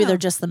 Maybe they're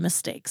just the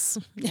mistakes,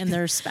 and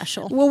they're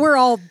special. Well, we're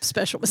all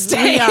special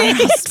mistakes. We are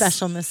all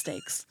special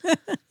mistakes.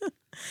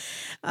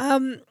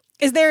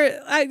 Is there?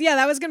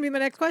 That was gonna be my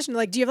next question.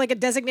 Like, do you have like a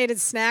designated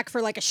snack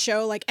for like a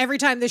show? Like every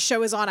time this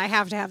show is on, I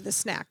have to have this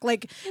snack.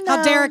 Like how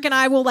No. Derek and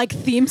I will like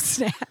theme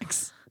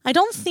snacks. I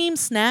don't theme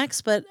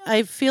snacks, but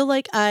I feel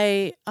like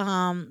I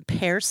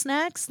pair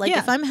snacks. Like Yeah.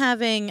 if I'm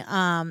having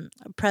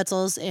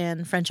pretzels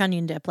and French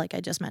onion dip, like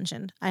I just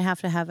mentioned, I have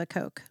to have a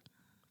Coke.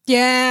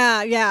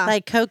 Yeah.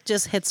 Like Coke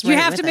just hits. you right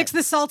have with to mix it.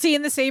 the salty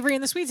and the savory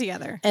and the sweet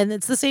together. And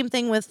it's the same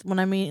thing with when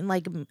I'm eating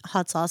like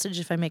hot sausage.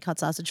 If I make hot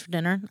sausage for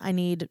dinner, I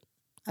need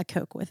a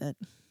Coke with it,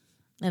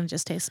 and it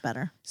just tastes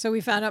better. So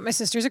we found out my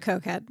sister's a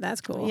cokehead.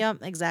 That's cool. Yep,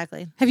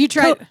 exactly. Have you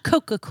tried?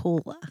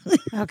 Coca-Cola?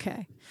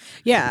 Okay.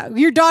 Yeah.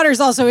 Your daughter's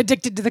also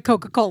addicted to the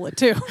Coca-Cola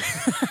too.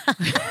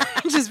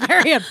 Which is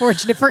very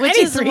unfortunate for Which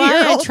any is why I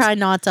 3-year-old. try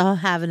not to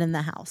have it in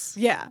the house.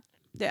 Yeah.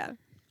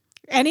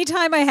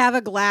 Anytime I have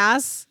a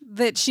glass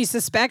that she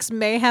suspects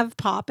may have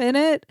pop in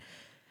it,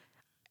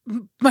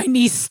 my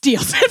niece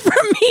steals it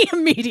from me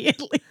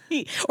immediately.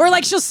 Or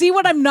like she'll see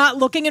when I'm not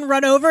looking and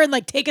run over and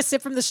like take a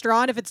sip from the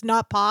straw, and if it's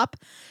not pop,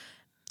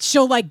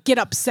 she'll like get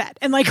upset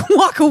and like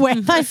walk away.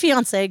 My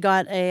fiance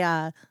got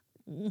a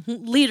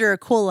liter of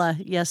cola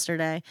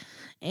yesterday,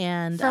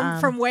 and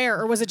From where?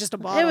 Or was it just a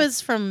bottle? it was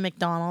from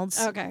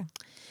McDonald's. Okay.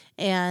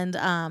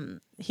 And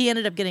he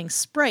ended up getting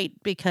Sprite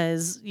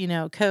because,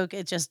 Coke,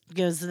 it just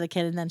goes to the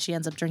kid and then she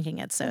ends up drinking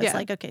it. So it's Yeah.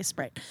 like, okay,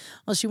 Sprite.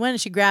 Well, she went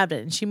and she grabbed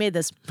it and she made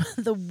this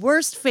the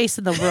worst face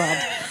in the world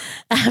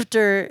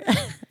after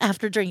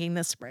drinking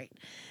this Sprite.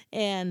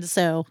 And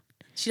so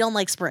she don't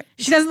like Sprite.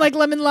 She doesn't like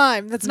lemon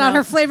lime. That's not No.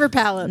 her flavor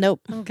palette.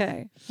 Nope.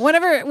 Okay.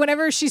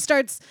 Whenever she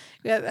starts,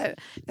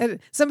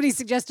 somebody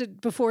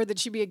suggested before that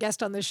she be a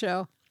guest on this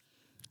show,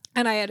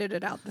 and I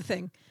edited out the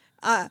thing.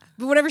 But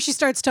whenever she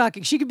starts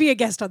talking, she could be a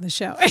guest on the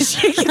show, and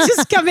she can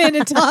just come in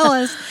and tell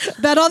us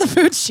about all the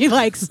foods she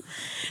likes.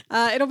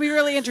 It'll be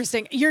really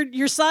interesting.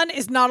 Your son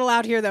is not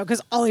allowed here though,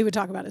 because all he would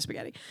talk about is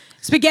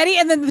spaghetti,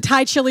 and then the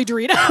Thai chili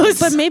Doritos.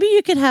 But maybe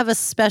you could have a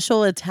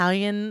special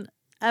Italian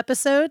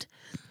episode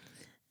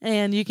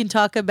and you can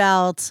talk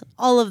about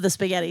all of the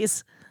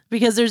spaghettis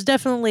because there's the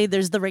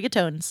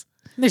rigatons.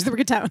 There's the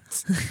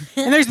rigatons,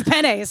 and there's the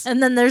pennes,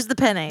 And then there's the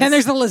penne. then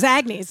there's the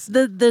lasagnes,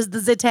 there's the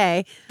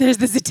ziti. there's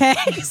the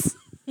zites.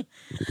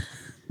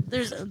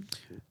 There's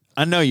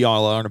I know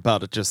y'all aren't about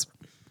to just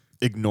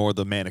ignore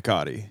the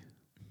manicotti.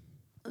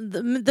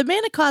 the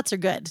manicots are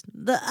good.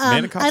 The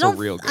Manicots are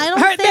real good. I don't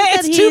think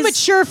that It's too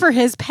mature for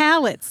his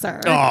palate, sir.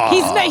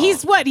 Aw.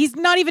 He's what? He's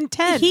not even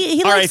 10.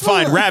 He All right, likes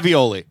fine.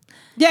 Ravioli.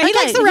 yeah, he Okay,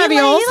 likes the he like-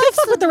 raviolis. he He'll likes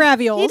fuck with the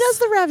raviolis. He does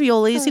the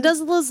raviolis. He does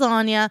the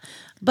lasagna,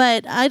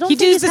 but I don't He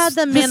think he's does had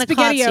the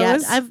manicots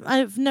yet. SpaghettiOs.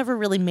 I've never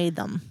really made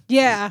them.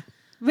 Yeah,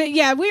 but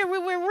yeah, we're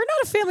not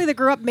a family that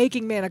grew up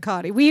making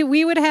manicotti.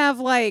 We would have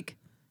like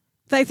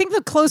I think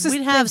the closest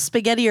We'd have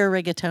spaghetti or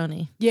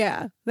rigatoni.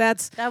 Yeah,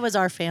 That was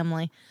our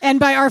family. and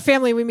by our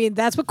family we mean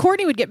that's what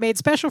Courtney would get made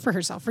special for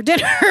herself for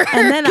dinner.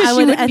 And then 'Cause I she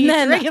would, wouldn't and eat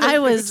then regular I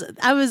food.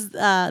 was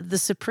the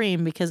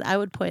supreme because I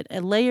would put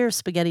a layer of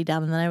spaghetti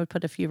down, and then I would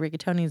put a few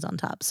rigatonis on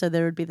top, so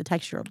there would be the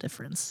textural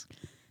difference.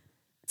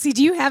 See,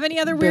 do you have any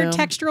other weird Boom.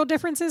 textural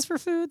differences for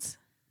foods?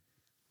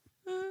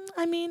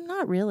 I mean,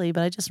 not really,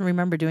 but I just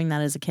remember doing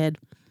that as a kid.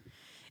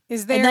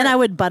 Is there? And then I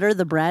would butter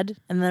the bread,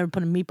 and then I would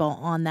put a meatball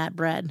on that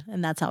bread,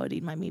 and that's how I would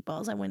eat my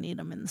meatballs. I wouldn't eat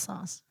them in the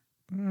sauce.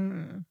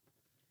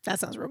 That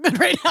sounds real good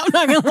right now. I'm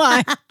not gonna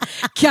lie.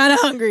 Kind of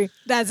hungry.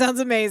 That sounds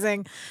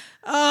amazing.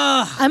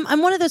 Oh,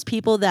 I'm one of those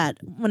people that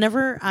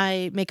whenever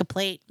I make a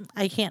plate,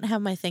 I can't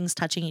have my things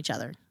touching each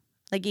other.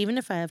 Like even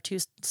if I have two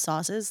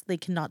sauces, they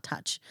cannot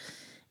touch.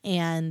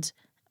 And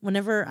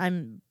whenever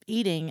I'm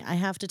eating, I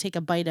have to take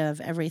a bite of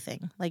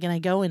everything. Like, and I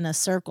go in a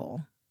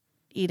circle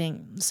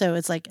eating. So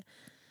it's like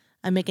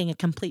I'm making a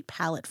complete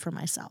palate for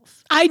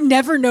myself. I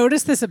never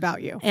noticed this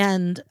about you.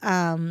 And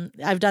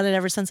I've done it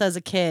ever since I was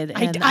a kid.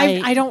 And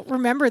I don't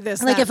remember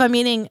this. like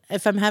that-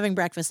 if I'm having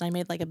breakfast and I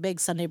made like a big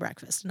Sunday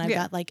breakfast and I've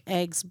Yeah. got like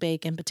eggs,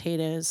 bacon,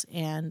 potatoes,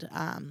 and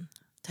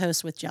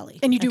toast with jelly.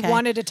 and you do okay?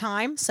 one at a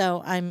time.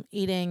 So I'm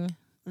eating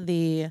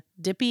the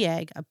dippy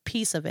egg, a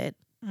piece of it,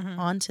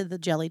 onto the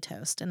jelly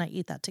toast, and I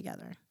eat that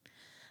together.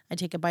 I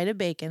take a bite of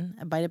bacon,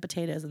 a bite of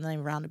potatoes, and then I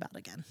round about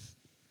again.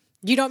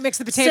 You don't mix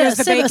the potatoes,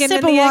 the sip, bacon, a sip and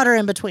of the egg? water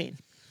in between,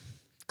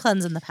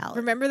 cleansing the palate.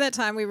 Remember that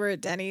time we were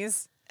at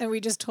Denny's and we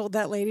just told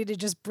that lady to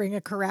just bring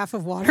a carafe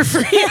of water for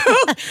you?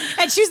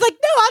 And she's like,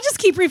 no, I'll just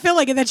keep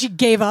refilling. And then she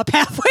gave up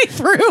halfway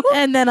through.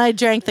 And then I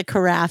drank the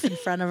carafe in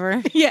front of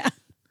her. Yeah.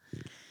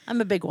 I'm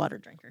a big water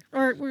drinker.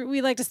 Or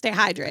we like to stay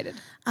hydrated.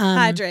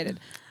 Hydrated.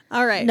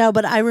 All right. No,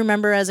 but I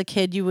remember as a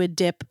kid, you would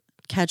dip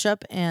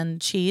ketchup and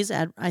cheese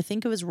at, I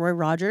think it was Roy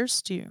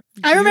Rogers.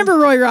 I remember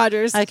Roy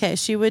Rogers. Okay,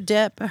 she would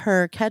dip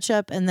her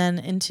ketchup and then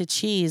into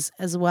cheese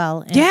as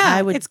well. And Yeah,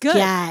 I would it's good.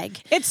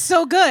 gag It's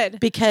so good.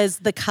 because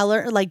the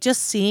color, like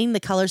just seeing the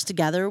colors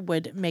together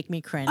would make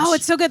me cringe. Oh,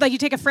 it's so good. Like you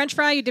take a French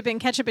fry, you dip in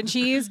ketchup and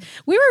cheese.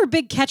 We were a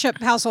big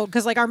ketchup household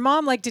because like our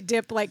mom liked to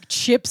dip like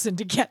chips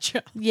into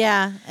ketchup.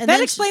 yeah. And That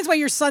then explains why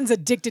your son's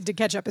addicted to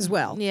ketchup as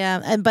well.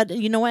 yeah, but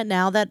you know what?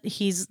 Now that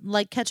he's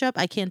like ketchup,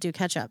 I can't do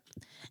ketchup.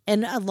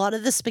 And a lot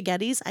of the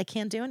spaghettis I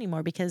can't do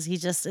anymore because he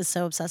just is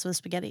so obsessed with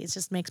spaghetti. It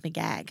just makes me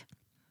gag.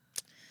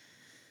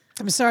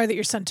 I'm sorry that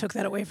your son took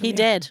that away from He you.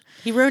 did.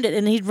 He ruined it,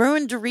 and he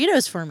ruined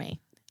Doritos for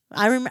me.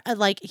 I remember,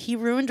 like, he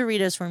ruined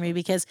Doritos for me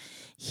because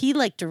he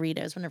liked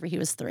Doritos whenever he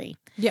was 3,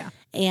 Yeah.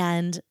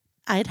 and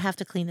I'd have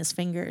to clean his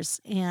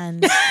fingers,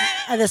 and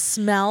the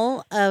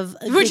smell of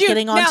Would you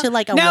getting onto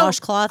like a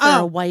washcloth or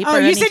a wipe. Oh, or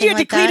you said you had to anything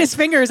like clean that. his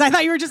fingers. I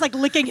thought you were just like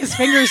licking his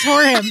fingers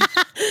for him.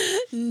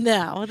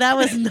 No, that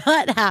was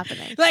not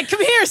happening. Like,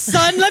 come here,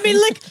 son. Let me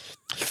lick.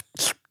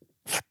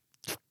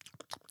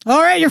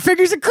 All right, your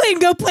fingers are clean.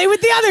 Go play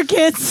with the other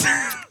kids.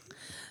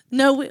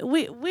 No,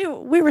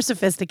 we were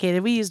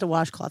sophisticated. We used a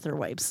washcloth or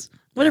wipes,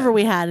 whatever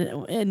we had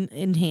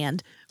in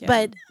hand. Yeah.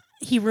 But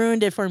he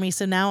ruined it for me,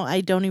 so now I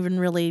don't even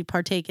really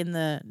partake in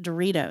the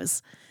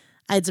Doritos.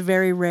 It's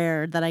very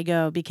rare that I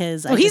go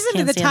because Well, I he's just into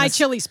can't the stand Thai this.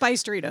 chili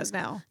spice Doritos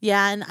now.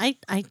 Yeah, and I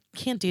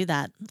can't do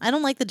that. I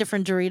don't like the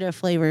different Dorito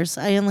flavors.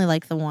 I only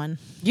like the one.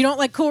 You don't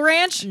like Cool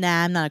Ranch?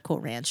 Nah, I'm not a Cool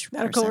Ranch.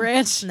 Not a Cool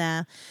Ranch?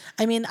 Nah.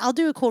 I mean, I'll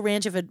do a Cool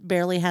Ranch if it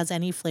barely has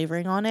any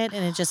flavoring on it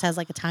and it just has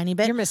like a tiny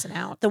bit. You're missing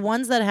out. The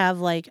ones that have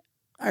like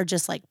are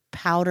just like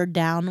powdered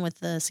down with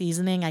the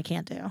seasoning, I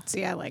can't do.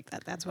 See, I like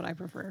that. That's what I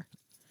prefer.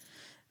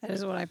 That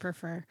is what I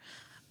prefer.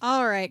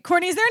 All right.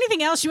 Courtney, is there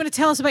anything else you want to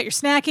tell us about your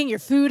snacking, your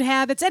food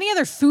habits, any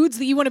other foods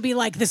that you want to be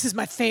like, this is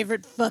my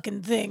favorite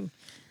fucking thing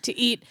to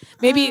eat?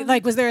 Maybe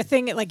like, was there a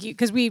thing like you,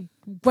 because we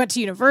went to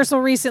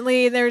Universal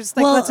recently. There's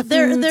like lots of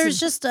foods. there's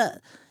just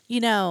a,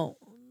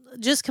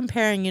 just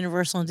comparing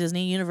Universal and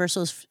Disney,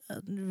 Universal is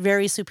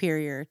very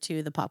superior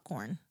to the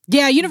popcorn.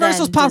 Yeah,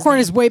 Universal's than popcorn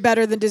Disney. is way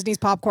better than Disney's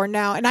popcorn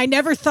now. And I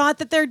never thought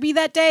that there'd be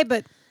that day,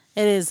 but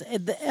It is.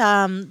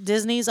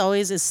 Disney's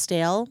always is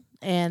stale.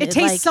 And it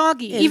tastes like,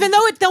 soggy. it- Even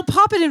though they'll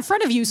pop it in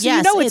front of you, so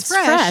yes, you know it's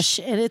fresh.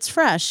 and it's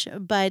fresh,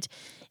 but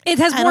It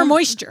has I more don't-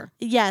 moisture.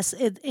 yes,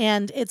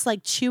 and it's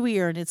like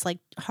chewier and it's like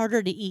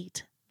harder to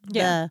eat.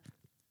 Yeah.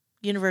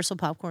 The Universal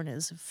popcorn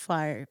is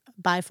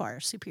by far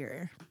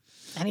superior.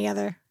 Any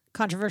other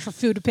controversial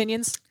food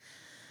opinions?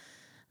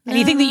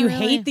 Anything that you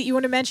hate that you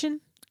want to mention?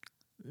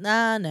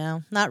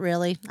 No, not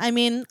really. I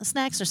mean,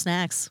 snacks are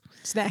snacks.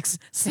 Snacks.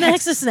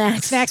 Snacks are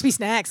snacks. Snacks be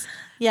snacks.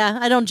 Yeah,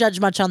 I don't judge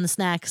much on the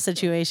snack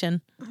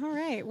situation. All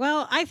right.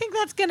 Well, I think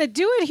that's going to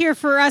do it here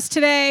for us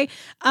today.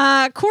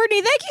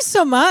 Courtney, thank you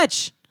so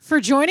much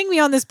for joining me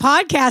on this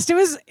podcast.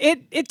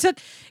 It took,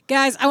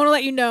 Guys, I want to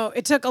let you know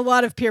it took a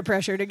lot of peer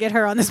pressure to get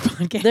her on this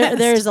podcast.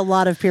 There's a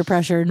lot of peer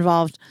pressure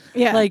involved.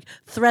 Yeah. Like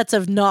threats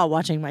of not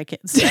watching my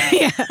kids.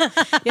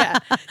 yeah.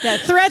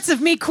 Threats of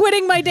me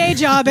quitting my day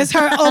job as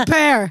her au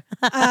pair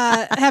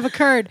have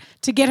occurred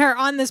to get her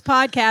on this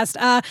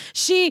podcast.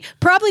 She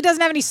probably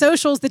doesn't have any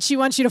socials that she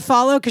wants you to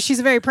follow because she's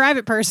a very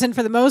private person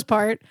for the most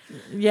part.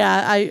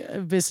 Yeah, I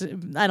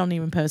don't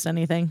even post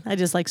anything. I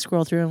just like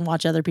scroll through and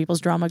watch other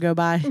people's drama go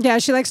by. Yeah,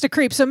 she likes to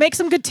creep. So make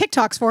some good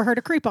TikToks for her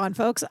to creep on,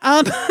 folks.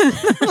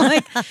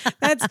 Like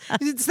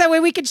it's that way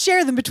we can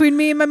share them between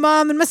me and my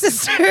mom and my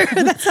sister.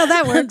 That's how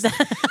that works.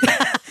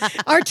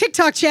 Our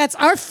TikTok chats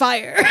are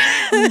fire.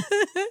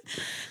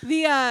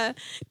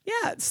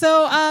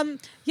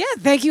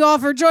 Thank you all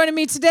for joining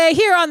me today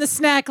here on the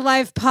Snack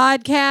Life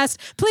podcast.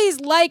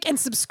 Please like and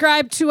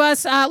subscribe to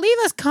us. Leave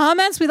us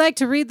comments. We like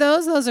to read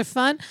those. Those are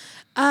fun.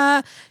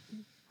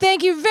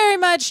 Thank you very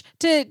much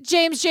to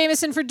James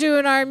Jameson for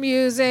doing our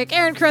music,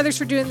 Aaron Carruthers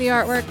for doing the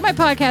artwork, my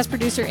podcast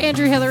producer,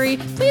 Andrew Hillary.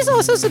 Please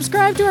also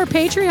subscribe to our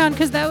Patreon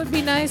because that would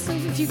be nice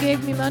if you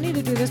gave me money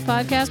to do this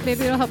podcast.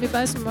 Maybe it'll help me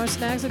buy some more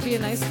snacks. It'd be a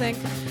nice thing.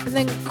 And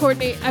then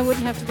Courtney, I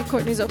wouldn't have to be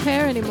Courtney's au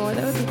pair anymore.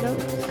 That would be dope.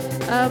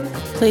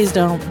 Please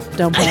don't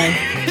pay.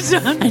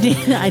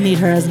 I need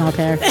her as an au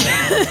pair.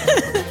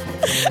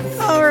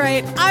 All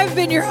right. I've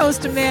been your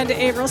host, Amanda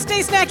Averill.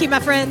 Stay snacky,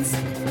 my friends.